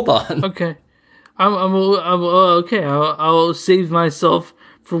 Hold on. Okay. I'm okay. I'll save myself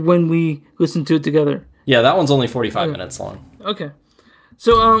for when we listen to it together. Yeah, that one's only 45 minutes long. Okay.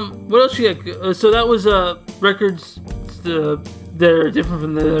 So what else you got? So that was records that are different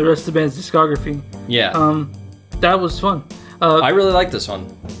from the rest of the band's discography. Yeah. That was fun. I really like this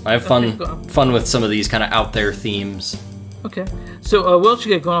one. I have fun with some of these kind of out there themes. Okay. So what else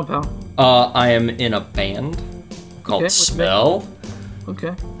you got going on, pal? I am in a band called Smell.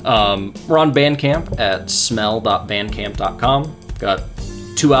 Okay. We're on Bandcamp at smell.bandcamp.com. Got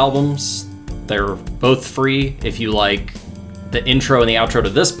 2 albums. They're both free. If you like the intro and the outro to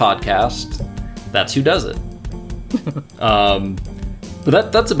this podcast, that's who does it.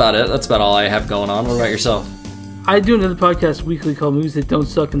 But that's about it. That's about all I have going on. What about yourself? I do another podcast weekly called Movies That Don't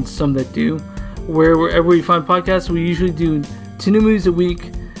Suck and Some That Do, where wherever you find podcasts, we usually do 2 new movies a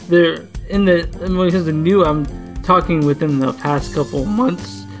week. When it comes to new, I'm talking within the past couple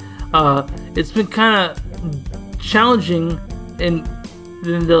months. It's been kind of challenging in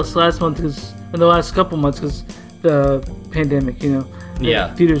the last couple months because the pandemic,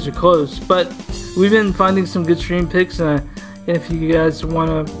 Yeah. Theaters are closed. But we've been finding some good stream picks, and if you guys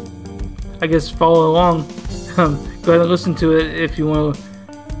want to I guess, follow along, go ahead and listen to it if you want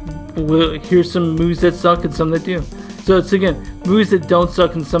to hear some movies that suck and some that do. So it's, again, movies that don't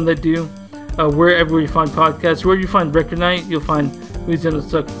suck and some that do. Wherever you find podcasts, where you find Record Night, you'll find movies that don't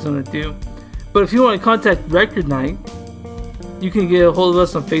suck and some that do. But if you want to contact Record Night, you can get a hold of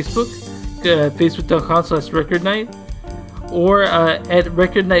us on Facebook, facebook.com/recordnight, or at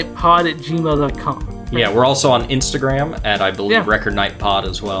recordnightpod@gmail.com. Yeah, we're also on Instagram at, I believe, Yeah. Record Night Pod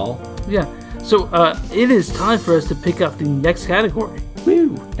as well. Yeah. So it is time for us to pick up the next category.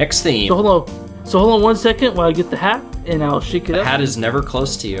 Woo! Next theme. So hold on 1 second while I get the hat and I'll shake it up. The hat is never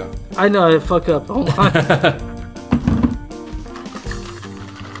close to you. I know, I fuck up. Hold on.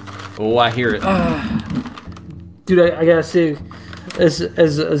 Oh, I hear it. Dude, I gotta say, as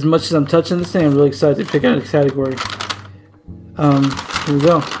much as I'm touching this thing, I'm really excited to pick out a category. Here we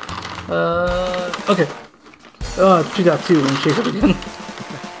go. Okay. Oh, I picked out two. Let me shake it again.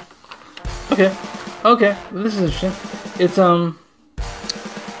 Okay. This is interesting. It's,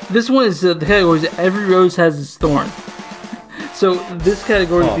 this one is, the category is Every Rose Has Its Thorn. So, this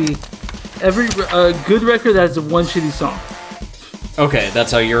category would be every good record that has one shitty song. Okay,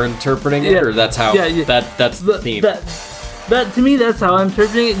 that's how you're interpreting it, or that's how that's the theme. That to me, that's how I'm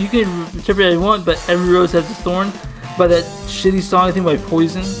interpreting it. You can interpret it how you want, but Every Rose Has Its Thorn by that shitty song, I think by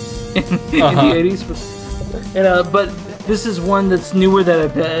Poison in the 80s. But this is one that's newer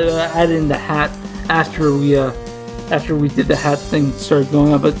that I added in the hat after we did the hat thing started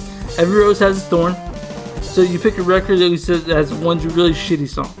going on. But Every Rose Has Its Thorn. So you pick a record that has one really shitty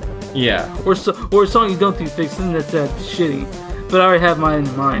song. Yeah. Or a song you don't think fits, and that's shitty. But I already have mine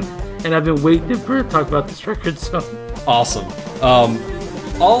in mind, and I've been waiting to talk about this record. So awesome.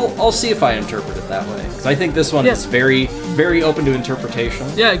 I'll see if I interpret it that way, because I think this one is very, very open to interpretation.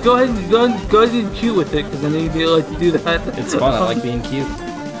 Yeah, go ahead and be cute with it, because I know you like to do that. It's fun. I like being cute.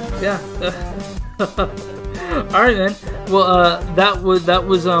 Yeah. All right, man. Well, that was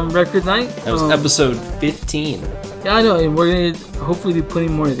Record Night. That was episode 15. Yeah, I know, and we're gonna hopefully be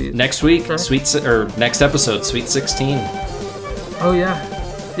putting more of these next week. Okay. Next episode, Sweet 16. Oh yeah,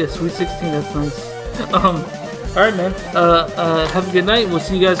 Sweet 16. That's nice. All right, man. Have a good night. We'll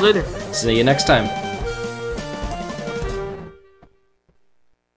see you guys later. See you next time.